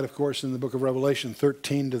amplified, of course, in the book of Revelation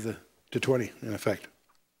 13 to 20, in effect.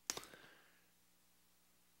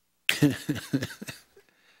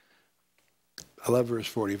 I love verse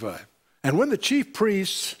 45. And when the chief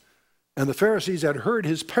priests and the Pharisees had heard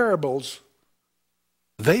his parables,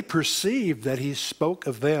 they perceived that he spoke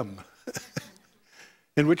of them.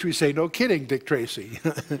 In which we say, no kidding, Dick Tracy.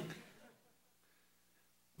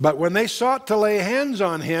 But when they sought to lay hands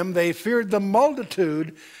on him, they feared the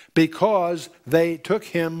multitude because they took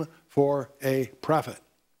him for a prophet.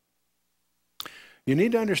 You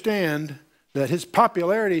need to understand that his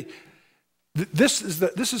popularity, this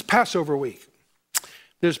is Passover week.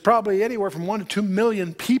 There's probably anywhere from 1 to 2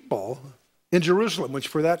 million people in Jerusalem, which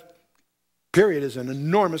for that period is an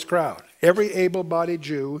enormous crowd. Every able-bodied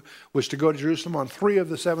Jew was to go to Jerusalem on 3 of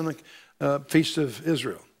the 7 feasts of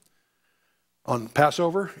Israel. On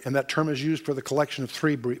Passover, and that term is used for the collection of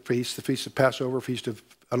 3 feasts, the Feast of Passover, Feast of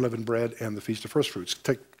Unleavened Bread, and the Feast of First Fruits,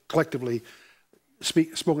 collectively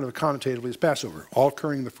spoken of connotatively as Passover, all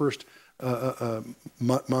occurring the first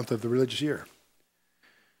month of the religious year.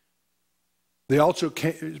 They also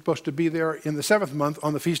are supposed to be there in the 7th month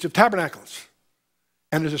on the Feast of Tabernacles.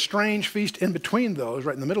 And there's a strange feast in between those,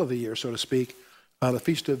 right in the middle of the year, so to speak, the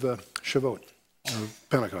Feast of Shavuot,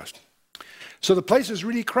 Pentecost. So the place is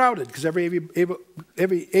really crowded because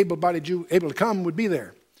every able-bodied Jew able to come would be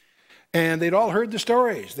there. And they'd all heard the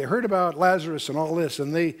stories. They heard about Lazarus and all this,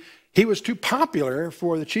 and he was too popular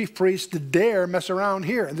for the chief priests to dare mess around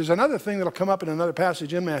here. And there's another thing that'll come up in another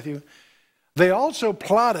passage in Matthew. They also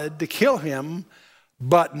plotted to kill him,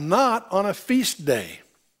 but not on a feast day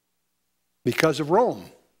because of Rome.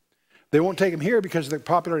 They won't take him here because of the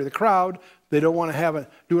popularity of the crowd. They don't want to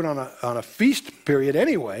do it on a feast period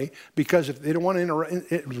anyway, because if they don't want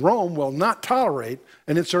to Rome will not tolerate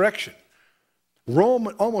an insurrection.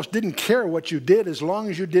 Rome almost didn't care what you did as long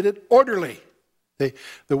as you did it orderly.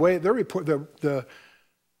 The way their report, the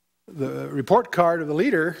report card of the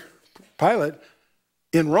leader, Pilate,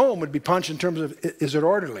 in Rome would be punched in terms of, is it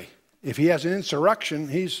orderly? If he has an insurrection,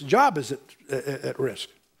 his job is at risk.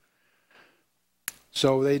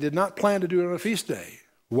 So they did not plan to do it on a feast day.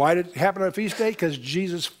 Why did it happen on a feast day? Because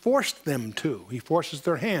Jesus forced them to. He forces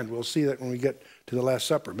their hand. We'll see that when we get to the Last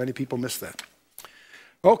Supper. Many people miss that.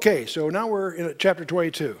 Okay, so now we're in chapter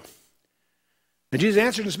 22. And Jesus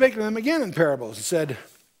answered and spake to them again in parables and said,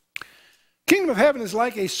 Kingdom of heaven is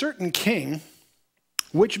like a certain king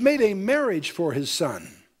which made a marriage for his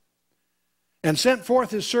son, and sent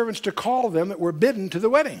forth his servants to call them that were bidden to the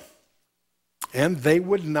wedding. And they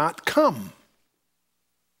would not come.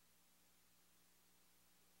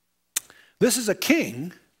 This is a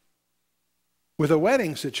king with a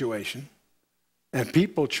wedding situation, and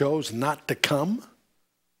people chose not to come.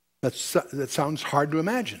 That sounds hard to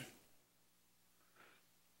imagine.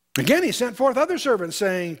 Again, he sent forth other servants,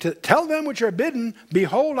 saying, to tell them which are bidden,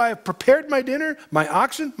 behold, I have prepared my dinner, my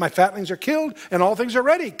oxen, my fatlings are killed, and all things are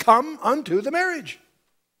ready. Come unto the marriage.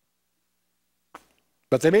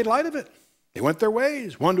 But they made light of it. They went their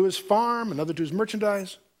ways, one to his farm, another to his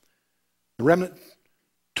merchandise. The remnant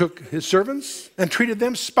took his servants and treated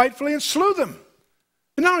them spitefully and slew them.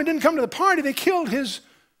 And not only didn't come to the party, they killed his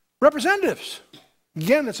representatives.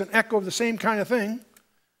 Again, it's an echo of the same kind of thing.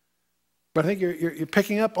 But I think you're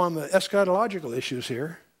picking up on the eschatological issues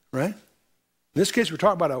here, right? In this case, we're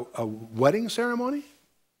talking about a wedding ceremony.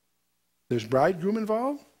 There's bridegroom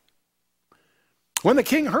involved. When the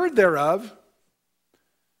king heard thereof,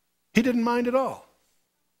 he didn't mind at all.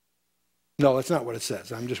 No, that's not what it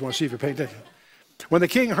says. I just want to see if you're paying attention. When the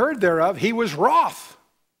king heard thereof, he was wroth.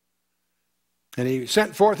 And he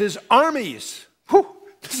sent forth his armies. Whew,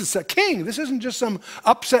 this is a king. This isn't just some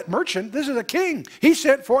upset merchant. This is a king. He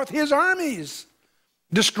sent forth his armies,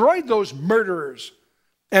 destroyed those murderers,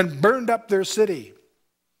 and burned up their city.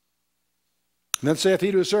 And then saith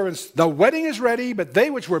he to his servants, the wedding is ready, but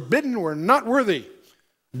they which were bidden were not worthy.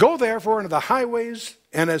 Go therefore into the highways,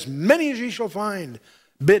 and as many as ye shall find,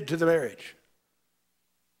 bid to the marriage.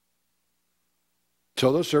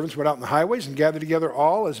 So those servants went out in the highways and gathered together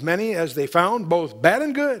all, as many as they found, both bad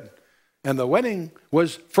and good. And the wedding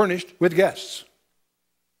was furnished with guests.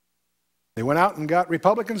 They went out and got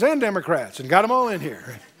Republicans and Democrats and got them all in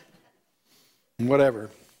here. And whatever.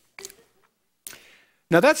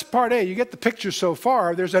 Now that's part A. You get the picture so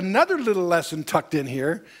far. There's another little lesson tucked in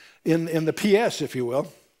here, in the PS, if you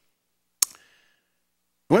will.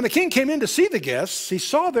 When the king came in to see the guests, he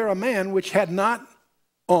saw there a man which had not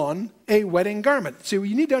on a wedding garment. See,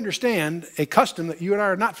 you need to understand a custom that you and I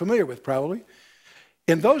are not familiar with, probably.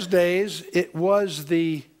 In those days, it was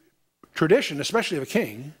the tradition, especially of a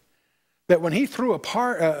king, that when he threw a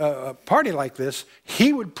party like this,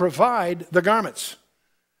 he would provide the garments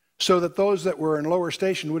so that those that were in lower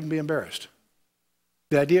station wouldn't be embarrassed.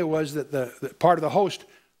 The idea was that the part of the host,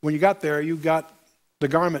 when you got there, you got the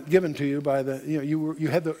garment given to you by the, you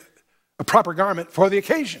had a proper garment for the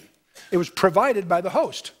occasion. It was provided by the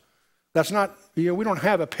host. That's not, we don't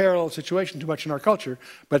have a parallel situation too much in our culture,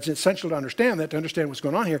 but it's essential to understand that, to understand what's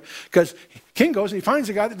going on here, because king goes and he finds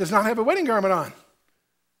a guy that does not have a wedding garment on.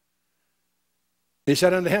 He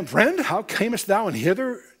said unto him, friend, how camest thou in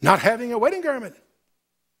hither not having a wedding garment?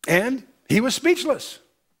 And he was speechless.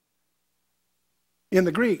 In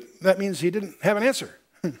the Greek, that means he didn't have an answer.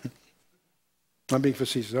 I'm being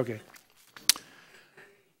facetious, okay.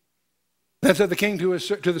 Then said the king to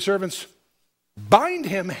the servants, bind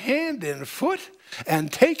him hand and foot,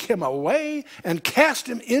 and take him away, and cast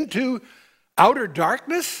him into outer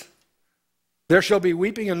darkness. There shall be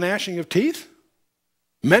weeping and gnashing of teeth.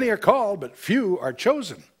 Many are called, but few are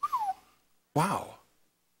chosen. Wow.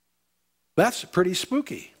 That's pretty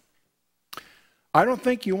spooky. I don't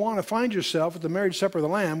think you want to find yourself at the marriage supper of the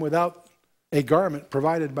Lamb without a garment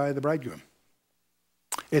provided by the bridegroom.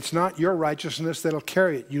 It's not your righteousness that'll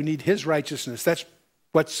carry it. You need his righteousness. That's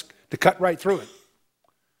what's to cut right through it.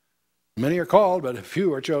 Many are called, but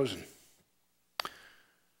few are chosen.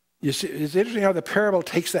 You see, it's interesting how the parable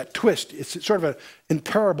takes that twist. It's sort of in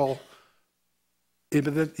parable,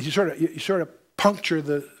 you sort of puncture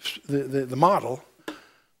the model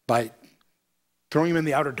by throwing him in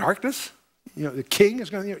the outer darkness. You know, the king is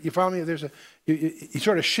going to, you follow me? He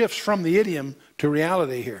sort of shifts from the idiom to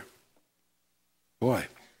reality here. Boy.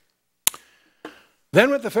 Then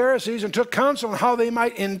went the Pharisees and took counsel on how they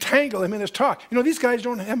might entangle him in his talk. You know, these guys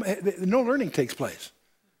don't have, no learning takes place.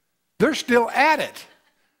 They're still at it.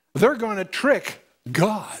 They're going to trick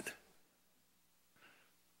God.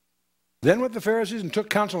 Then went the Pharisees and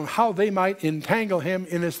took counsel on how they might entangle him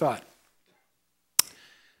in his thought.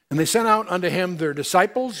 And they sent out unto him their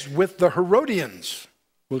disciples with the Herodians.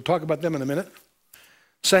 We'll talk about them in a minute.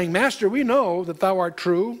 Saying, Master, we know that thou art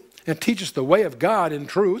true and teachest the way of God in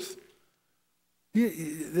truth.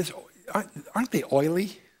 Aren't they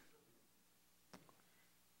oily?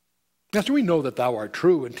 Master, we know that thou art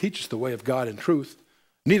true and teachest the way of God in truth.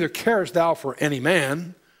 Neither carest thou for any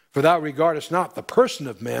man, for thou regardest not the person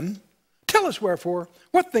of men. Tell us wherefore,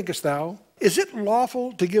 what thinkest thou? Is it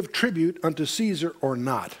lawful to give tribute unto Caesar or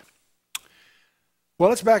not? Well,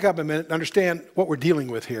 let's back up a minute and understand what we're dealing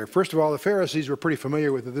with here. First of all, the Pharisees were pretty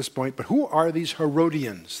familiar with at this point, but who are these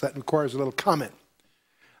Herodians? That requires a little comment.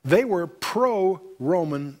 They were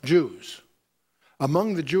pro-Roman Jews.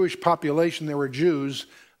 Among the Jewish population, there were Jews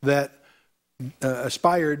that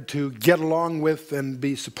aspired to get along with and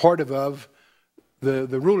be supportive of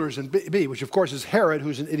the rulers in B, which of course is Herod,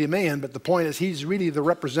 who's an Idumean, but the point is he's really the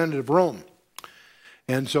representative of Rome.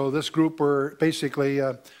 And so this group were basically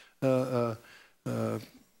a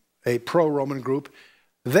pro-Roman group.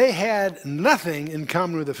 They had nothing in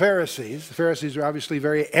common with the Pharisees. The Pharisees are obviously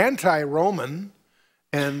very anti-Roman.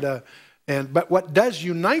 But what does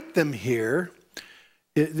unite them here,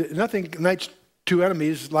 nothing unites two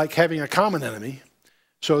enemies like having a common enemy.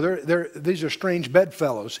 So these are strange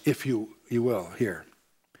bedfellows, if you will, here.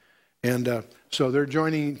 And so they're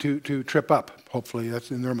joining to trip up, hopefully,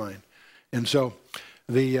 that's in their mind. And so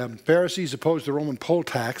the Pharisees opposed the Roman poll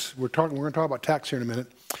tax. We're going to talk about tax here in a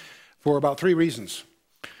minute, for about 3 reasons.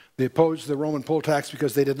 They opposed the Roman poll tax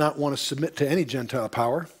because they did not want to submit to any Gentile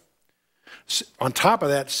power. On top of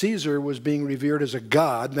that, Caesar was being revered as a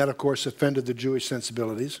god, and that, of course, offended the Jewish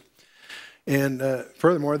sensibilities. And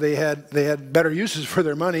furthermore, they had better uses for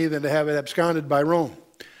their money than to have it absconded by Rome,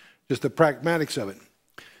 just the pragmatics of it.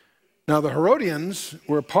 Now, the Herodians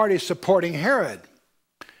were a party supporting Herod,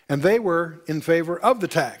 and they were in favor of the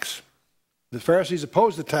tax. The Pharisees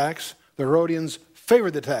opposed the tax. The Herodians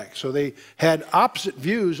favored the tax. So they had opposite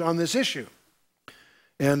views on this issue.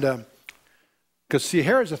 And because see,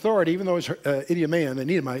 Herod's authority, even though he's Idumean, an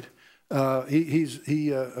Edomite,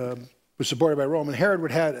 he was supported by Rome, and Herod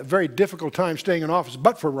would have a very difficult time staying in office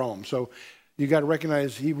but for Rome. So you got to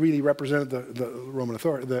recognize he really represented the Roman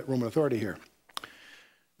authority here.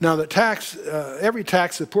 Now the tax, every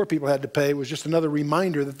tax that poor people had to pay was just another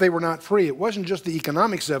reminder that they were not free. It wasn't just the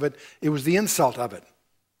economics of it, it was the insult of it.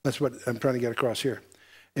 That's what I'm trying to get across here.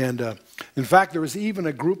 And in fact, there was even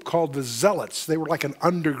a group called the Zealots. They were like an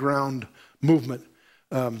underground movement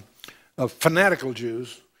of fanatical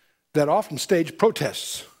Jews that often staged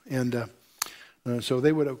protests. And so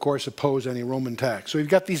they would, of course, oppose any Roman tax. So you've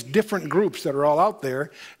got these different groups that are all out there,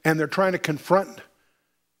 and they're trying to confront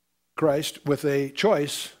Christ with a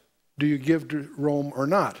choice. Do you give to Rome or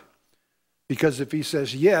not? Because if he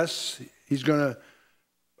says yes, he's going to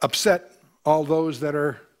upset all those that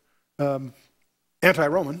are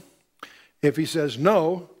anti-Roman. If he says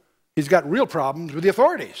no, he's got real problems with the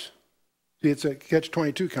authorities. See, it's a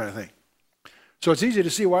catch-22 kind of thing. So it's easy to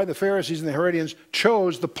see why the Pharisees and the Herodians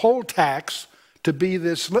chose the poll tax to be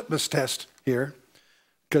this litmus test here.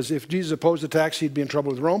 Because if Jesus opposed the tax, he'd be in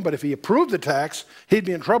trouble with Rome. But if he approved the tax, he'd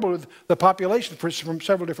be in trouble with the population from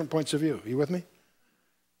several different points of view. Are you with me?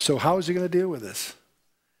 So how is he going to deal with this?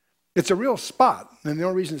 It's a real spot. And the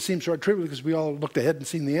only reason it seems so trivial is because we all looked ahead and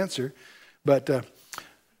seen the answer. But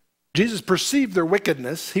Jesus perceived their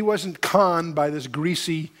wickedness. He wasn't conned by this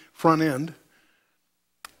greasy front end.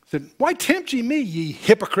 He said, why tempt ye me, ye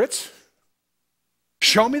hypocrites?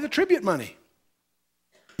 Show me the tribute money.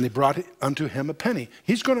 And they brought unto him a penny.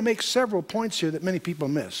 He's going to make several points here that many people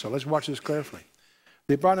miss. So let's watch this carefully.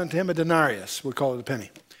 They brought unto him a denarius. We'll call it a penny.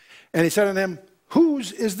 And he said unto them,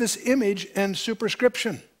 whose is this image and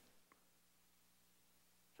superscription?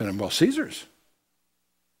 And well, Caesar's.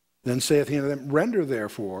 Then saith he unto them, render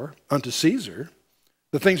therefore unto Caesar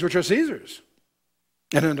the things which are Caesar's,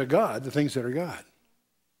 and unto God the things that are God.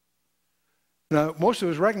 Now, most of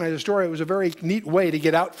us recognize the story. It was a very neat way to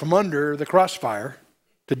get out from under the crossfire,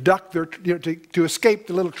 to duck their, to escape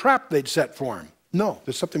the little trap they'd set for him. No,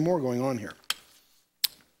 there's something more going on here.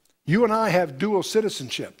 You and I have dual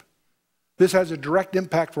citizenship. This has a direct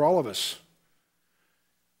impact for all of us.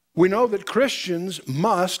 We know that Christians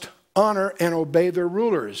must honor and obey their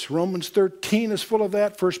rulers. Romans 13 is full of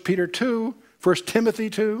that, 1 Peter 2, 1 Timothy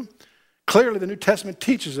 2. Clearly, the New Testament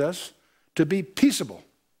teaches us to be peaceable,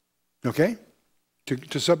 okay?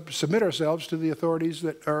 To submit ourselves to the authorities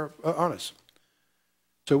that are on us.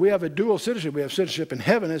 So we have a dual citizenship. We have citizenship in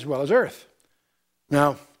heaven as well as earth.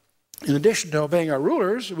 Now, in addition to obeying our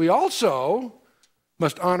rulers, we also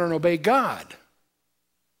must honor and obey God.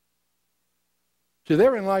 So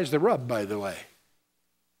therein lies the rub, by the way.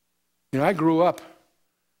 You know, I grew up,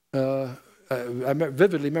 I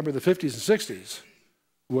vividly remember the 50s and 60s,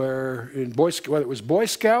 where whether it was Boy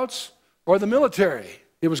Scouts or the military,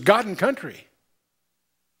 it was God and country.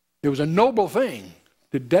 It was a noble thing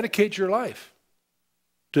to dedicate your life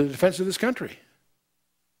to the defense of this country.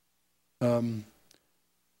 You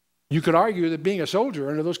could argue that being a soldier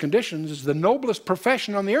under those conditions is the noblest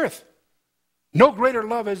profession on the earth. No greater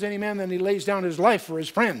love has any man than he lays down his life for his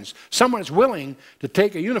friends. Someone that's willing to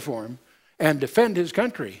take a uniform and defend his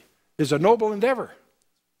country is a noble endeavor.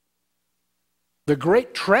 The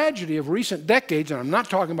great tragedy of recent decades, and I'm not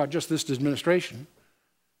talking about just this administration,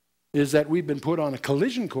 is that we've been put on a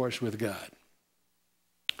collision course with God.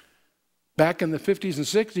 Back in the 50s and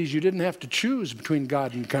 60s, you didn't have to choose between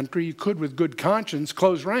God and country. You could, with good conscience,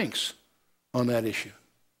 close ranks on that issue.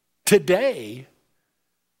 Today,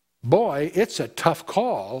 boy, it's a tough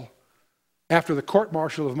call after the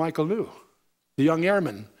court-martial of Michael New, the young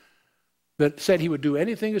airman that said he would do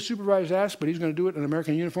anything his supervisor asked, but he's going to do it in an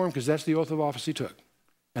American uniform because that's the oath of office he took.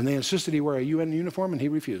 And they insisted he wear a UN uniform, and he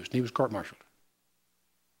refused, and he was court-martialed.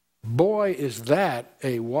 Boy, is that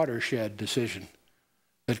a watershed decision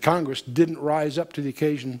that Congress didn't rise up to the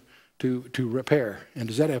occasion to repair. And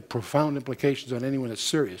does that have profound implications on anyone that's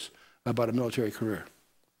serious about a military career?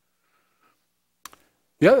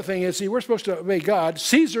 The other thing is, see, we're supposed to obey God.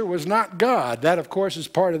 Caesar was not God. That, of course, is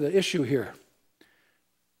part of the issue here.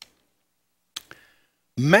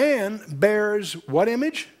 Man bears what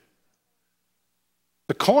image?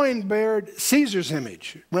 The coin bared Caesar's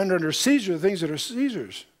image. Render unto Caesar the things that are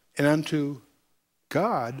Caesar's, and unto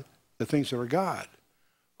God the things that are God.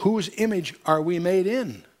 Whose image are we made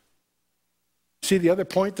in? See the other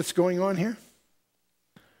point that's going on here?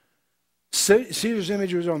 Caesar's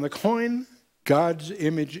image was on the coin. God's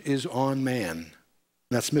image is on man.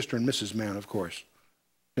 That's Mr. and Mrs. Man, of course.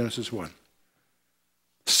 Genesis 1.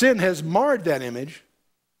 Sin has marred that image,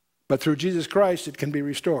 but through Jesus Christ it can be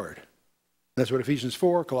restored. That's what Ephesians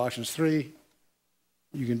 4, Colossians 3,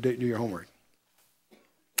 you can do your homework.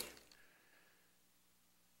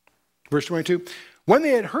 Verse 22, when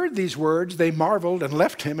they had heard these words, they marveled and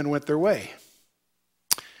left him and went their way.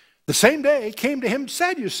 The same day came to him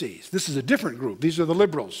Sadducees. This is a different group. These are the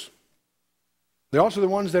liberals. They're also the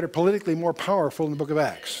ones that are politically more powerful in the book of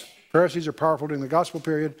Acts. Pharisees are powerful during the gospel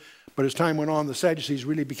period, but as time went on, the Sadducees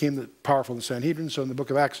really became powerful in the Sanhedrin. So in the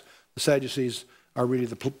book of Acts, the Sadducees are really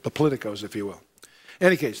the politicos, if you will. In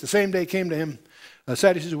any case, the same day came to him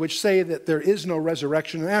Sadducees, which say that there is no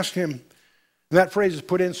resurrection, and asked him, and that phrase is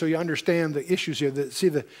put in so you understand the issues here. See,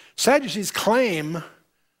 the Sadducees claim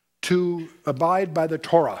to abide by the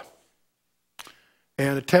Torah,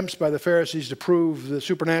 and attempts by the Pharisees to prove the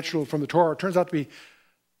supernatural from the Torah turns out to be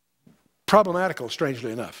problematical,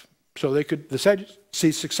 strangely enough. So the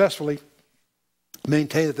Sadducees successfully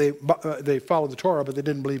maintain that they followed the Torah, but they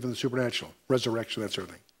didn't believe in the supernatural, resurrection, that sort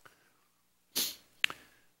of thing.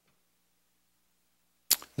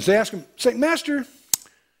 And so they ask him, saying, Master,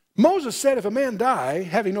 Moses said, if a man die,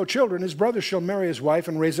 having no children, his brother shall marry his wife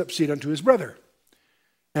and raise up seed unto his brother.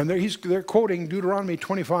 And they're quoting Deuteronomy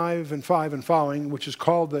 25 and 5 and following, which is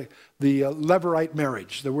called the Levirate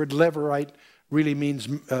marriage. The word Levirate really means,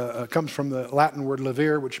 comes from the Latin word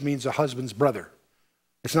levir, which means a husband's brother.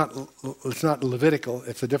 It's not Levitical.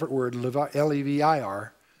 It's a different word,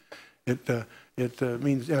 L-E-V-I-R. It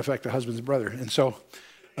means, in effect, a husband's brother. And so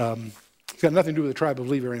it's got nothing to do with the tribe of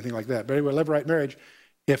Levi or anything like that. But anyway, Levirate marriage,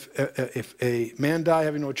 if a man die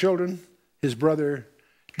having no children, his brother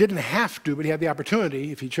didn't have to, but he had the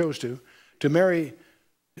opportunity, if he chose to marry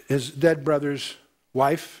his dead brother's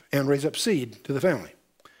wife and raise up seed to the family.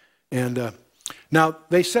 And now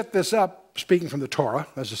they set this up, speaking from the Torah,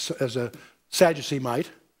 as a Sadducee might.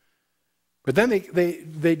 But then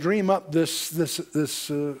they dream up this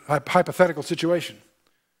hypothetical situation.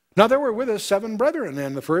 Now there were with us 7 brethren,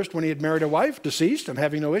 and the first, when he had married a wife, deceased, and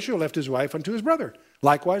having no issue, left his wife unto his brother.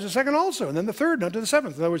 Likewise the second also, and then the third unto the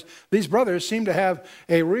 7th. In other words, these brothers seem to have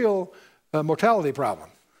a real mortality problem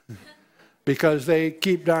because they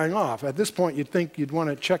keep dying off. At this point, you'd think you'd want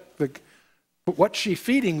to check what's she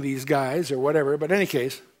feeding these guys or whatever, but in any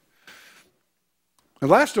case. And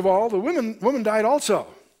last of all, the woman died also.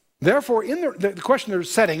 Therefore, in the question they're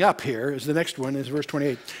setting up here is the next one, is verse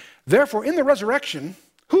 28. Therefore, in the resurrection,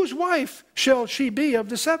 whose wife shall she be of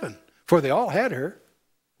the seven? For they all had her.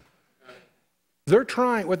 They're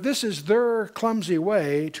trying, this is their clumsy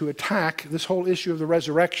way to attack this whole issue of the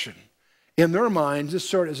resurrection. In their minds, this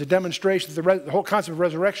sort of is a demonstration that the whole concept of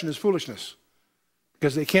resurrection is foolishness,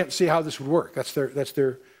 because they can't see how this would work. That's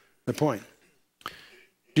their point.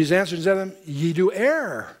 Jesus answered and said to them, ye do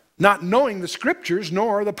err, not knowing the scriptures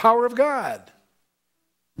nor the power of God.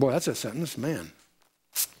 Boy, that's a sentence, man.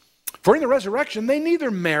 For in the resurrection they neither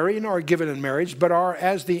marry nor are given in marriage, but are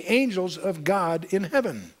as the angels of God in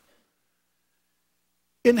heaven.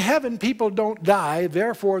 In heaven, people don't die,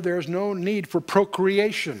 therefore there's no need for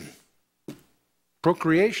procreation.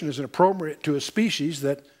 Procreation is appropriate to a species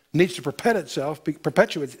that needs to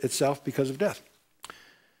perpetuate itself because of death.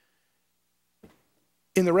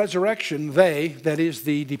 In the resurrection, they, that is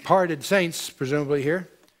the departed saints, presumably here,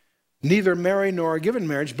 neither marry nor are given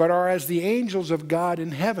marriage, but are as the angels of God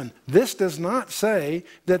in heaven. This does not say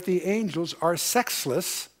that the angels are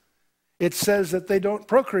sexless. It says that they don't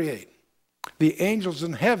procreate. The angels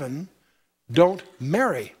in heaven don't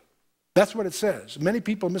marry. That's what it says. Many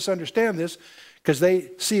people misunderstand this because they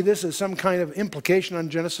see this as some kind of implication on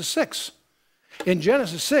Genesis 6. In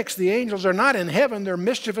Genesis 6, the angels are not in heaven. They're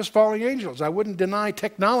mischievous falling angels. I wouldn't deny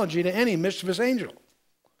technology to any mischievous angel,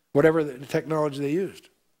 whatever the technology they used.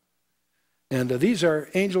 And these are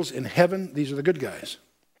angels in heaven. These are the good guys.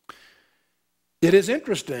 It is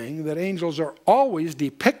interesting that angels are always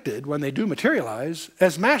depicted, when they do materialize,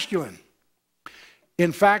 as masculine.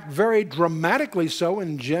 In fact, very dramatically so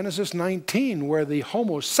in Genesis 19, where the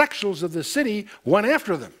homosexuals of the city went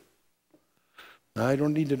after them. I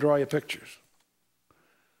don't need to draw you pictures.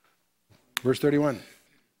 Verse 31.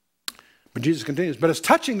 But Jesus continues, but as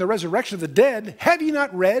touching the resurrection of the dead, have ye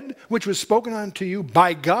not read, which was spoken unto you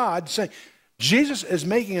by God, saying, Jesus is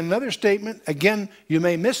making another statement. Again, you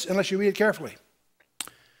may miss unless you read it carefully.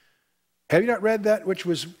 Have you not read that which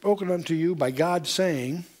was spoken unto you by God,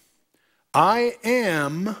 saying, I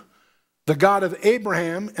am the God of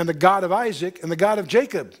Abraham and the God of Isaac and the God of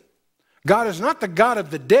Jacob. God is not the God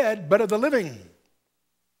of the dead, but of the living.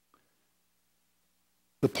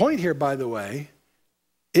 The point here, by the way,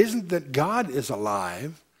 isn't that God is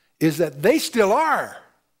alive, is that they still are.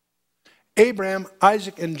 Abraham,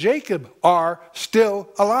 Isaac, and Jacob are still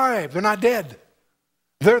alive. They're not dead.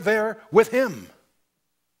 They're there with him.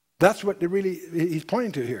 That's what he's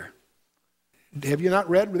pointing to here. Have you not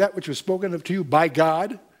read that which was spoken to you by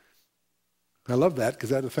God? I love that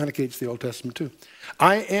because that authenticates the Old Testament too.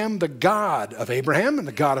 I am the God of Abraham and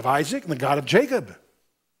the God of Isaac and the God of Jacob.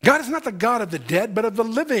 God is not the God of the dead, but of the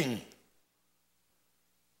living.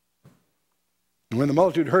 And when the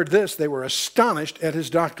multitude heard this, they were astonished at his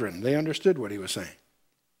doctrine. They understood what he was saying.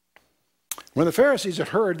 When the Pharisees had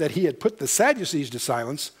heard that he had put the Sadducees to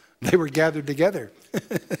silence, they were gathered together.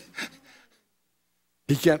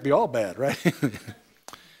 He can't be all bad, right?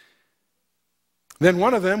 Then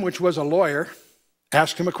one of them, which was a lawyer,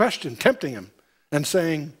 asked him a question, tempting him, and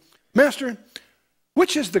saying, Master,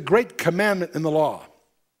 which is the great commandment in the law?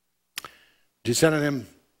 Jesus said unto him,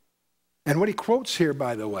 and what he quotes here,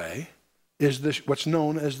 by the way, is what's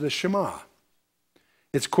known as the Shema.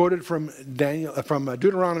 It's quoted from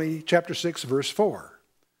Deuteronomy chapter 6, verse 4,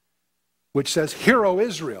 which says, Hear, O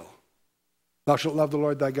Israel, thou shalt love the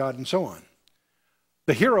Lord thy God, and so on.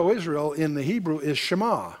 The Hear, O Israel in the Hebrew is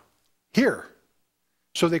Shema, hear.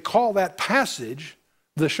 So they call that passage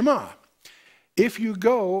the Shema. If you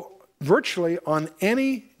go virtually on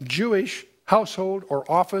any Jewish household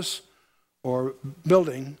or office or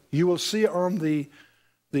building, you will see on the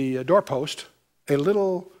doorpost a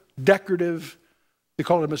little decorative, they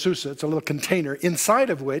call it a mezuzah, it's a little container, inside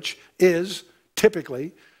of which is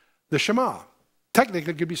typically the Shema.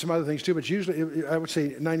 Technically, it could be some other things too, but usually I would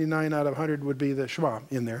say 99 out of 100 would be the Shema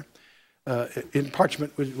in there. In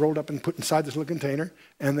parchment, was rolled up and put inside this little container,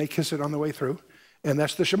 and they kiss it on the way through. And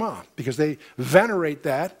that's the Shema, because they venerate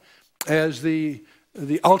that as the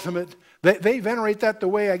ultimate. They venerate that the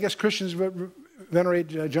way I guess Christians venerate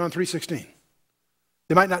John 3:16.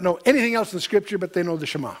 They might not know anything else in the Scripture, but they know the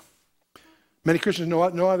Shema. Many Christians know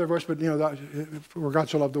no other verse, but for God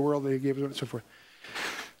so loved the world that he gave it, and so forth.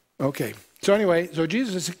 Okay. So anyway, so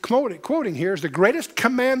Jesus is quoting here is the greatest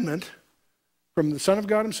commandment from the Son of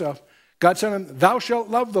God himself. God said unto him, Thou shalt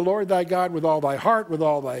love the Lord thy God with all thy heart, with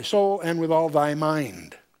all thy soul, and with all thy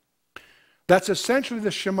mind. That's essentially the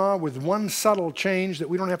Shema with one subtle change that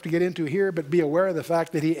we don't have to get into here, but be aware of the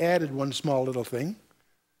fact that he added one small little thing.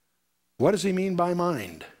 What does he mean by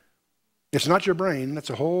mind? It's not your brain. That's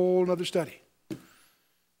a whole other study.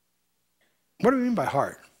 What do we mean by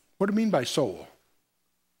heart? What do you mean by soul?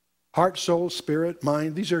 Heart, soul, spirit,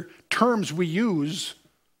 mind. These are terms we use.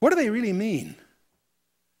 What do they really mean?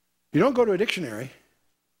 You don't go to a dictionary,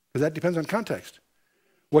 because that depends on context.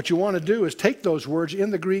 What you want to do is take those words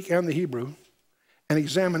in the Greek and the Hebrew and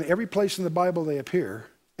examine every place in the Bible they appear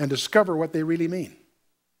and discover what they really mean.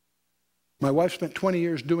 My wife spent 20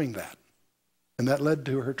 years doing that, and that led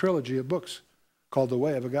to her trilogy of books called The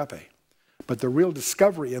Way of Agape. But the real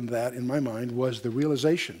discovery in that, in my mind, was the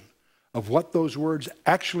realization of what those words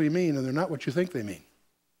actually mean, and they're not what you think they mean.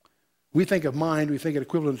 We think of mind, we think it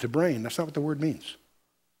equivalent to brain. That's not what the word means.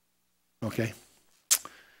 Okay?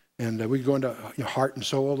 And we go into heart and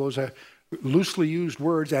soul. Those are loosely used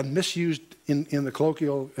words and misused in the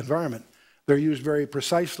colloquial environment. They're used very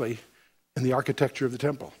precisely in the architecture of the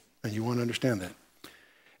temple, and you want to understand that.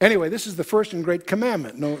 Anyway, this is the first and great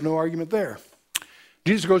commandment. No argument there.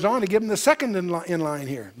 Jesus goes on to give him the second in line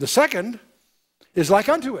here. The second is like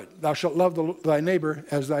unto it. Thou shalt love thy neighbor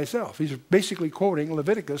as thyself. He's basically quoting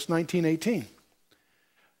Leviticus 19:18.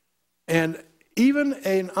 And even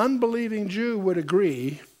an unbelieving Jew would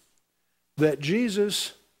agree that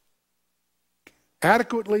Jesus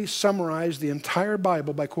adequately summarized the entire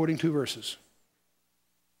Bible by quoting two verses.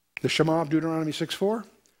 The Shema of Deuteronomy 6:4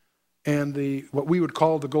 and what we would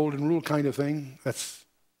call the golden rule kind of thing.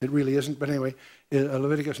 It really isn't, but anyway,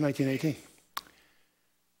 Leviticus 19:18.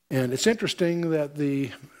 And it's interesting that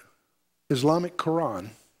the Islamic Quran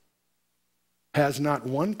has not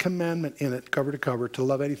one commandment in it, cover to cover, to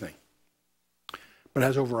love anything, but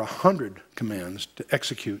has over 100 commands to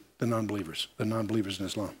execute the non-believers in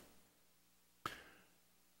Islam.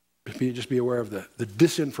 Just be aware of the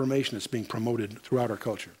disinformation that's being promoted throughout our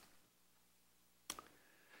culture.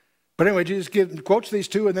 But anyway, Jesus quotes these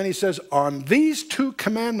two, and then he says, on these two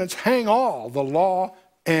commandments hang all, the law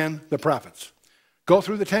and the prophets. Go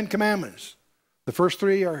through the 10 commandments. The first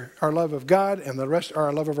 3 are our love of God, and the rest are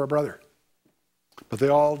our love of our brother. But they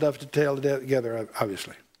all dovetail together,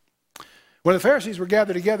 obviously. When the Pharisees were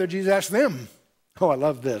gathered together, Jesus asked them, oh, I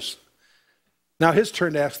love this. Now his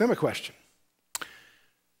turn to ask them a question.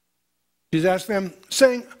 Jesus asked them,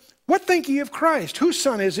 saying, what think ye of Christ? Whose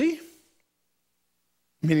son is he?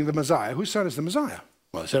 Meaning the Messiah. Whose son is the Messiah?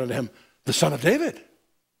 Well, they said unto him, the son of David.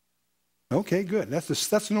 Okay, good.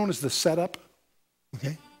 That's known as the setup.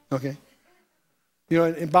 Okay. You know,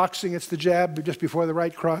 in boxing, it's the jab just before the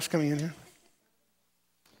right cross coming in here.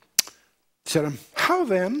 He said to him, how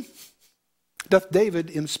then doth David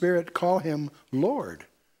in spirit call him Lord,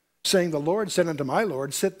 saying, the Lord said unto my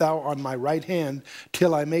Lord, sit thou on my right hand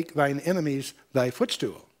till I make thine enemies thy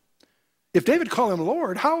footstool. If David call him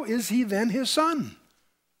Lord, how is he then his son?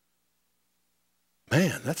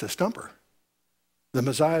 Man, that's a stumper. The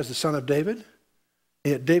Messiah is the son of David,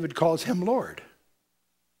 and yet David calls him Lord.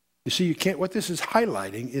 You see, what this is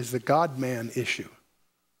highlighting is the God-man issue.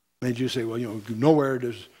 Many Jews say, well, nowhere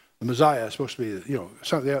does the Messiah is supposed to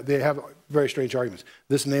be, they have very strange arguments.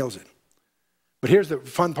 This nails it. But here's the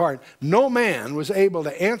fun part. No man was able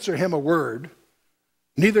to answer him a word,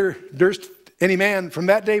 neither durst any man from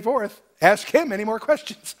that day forth ask him any more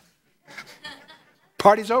questions.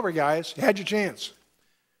 Party's over, guys. You had your chance.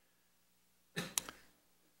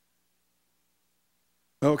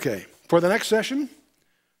 Okay, for the next session,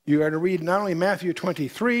 you are to read not only Matthew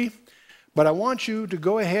 23, but I want you to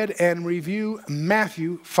go ahead and review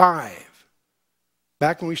Matthew 5.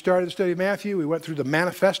 Back when we started the study of Matthew, we went through the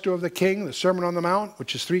Manifesto of the King, the Sermon on the Mount,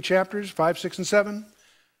 which is 3 chapters, 5, 6, and 7.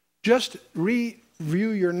 Just review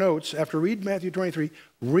your notes. After read Matthew 23,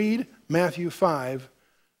 read Matthew 5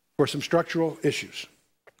 for some structural issues.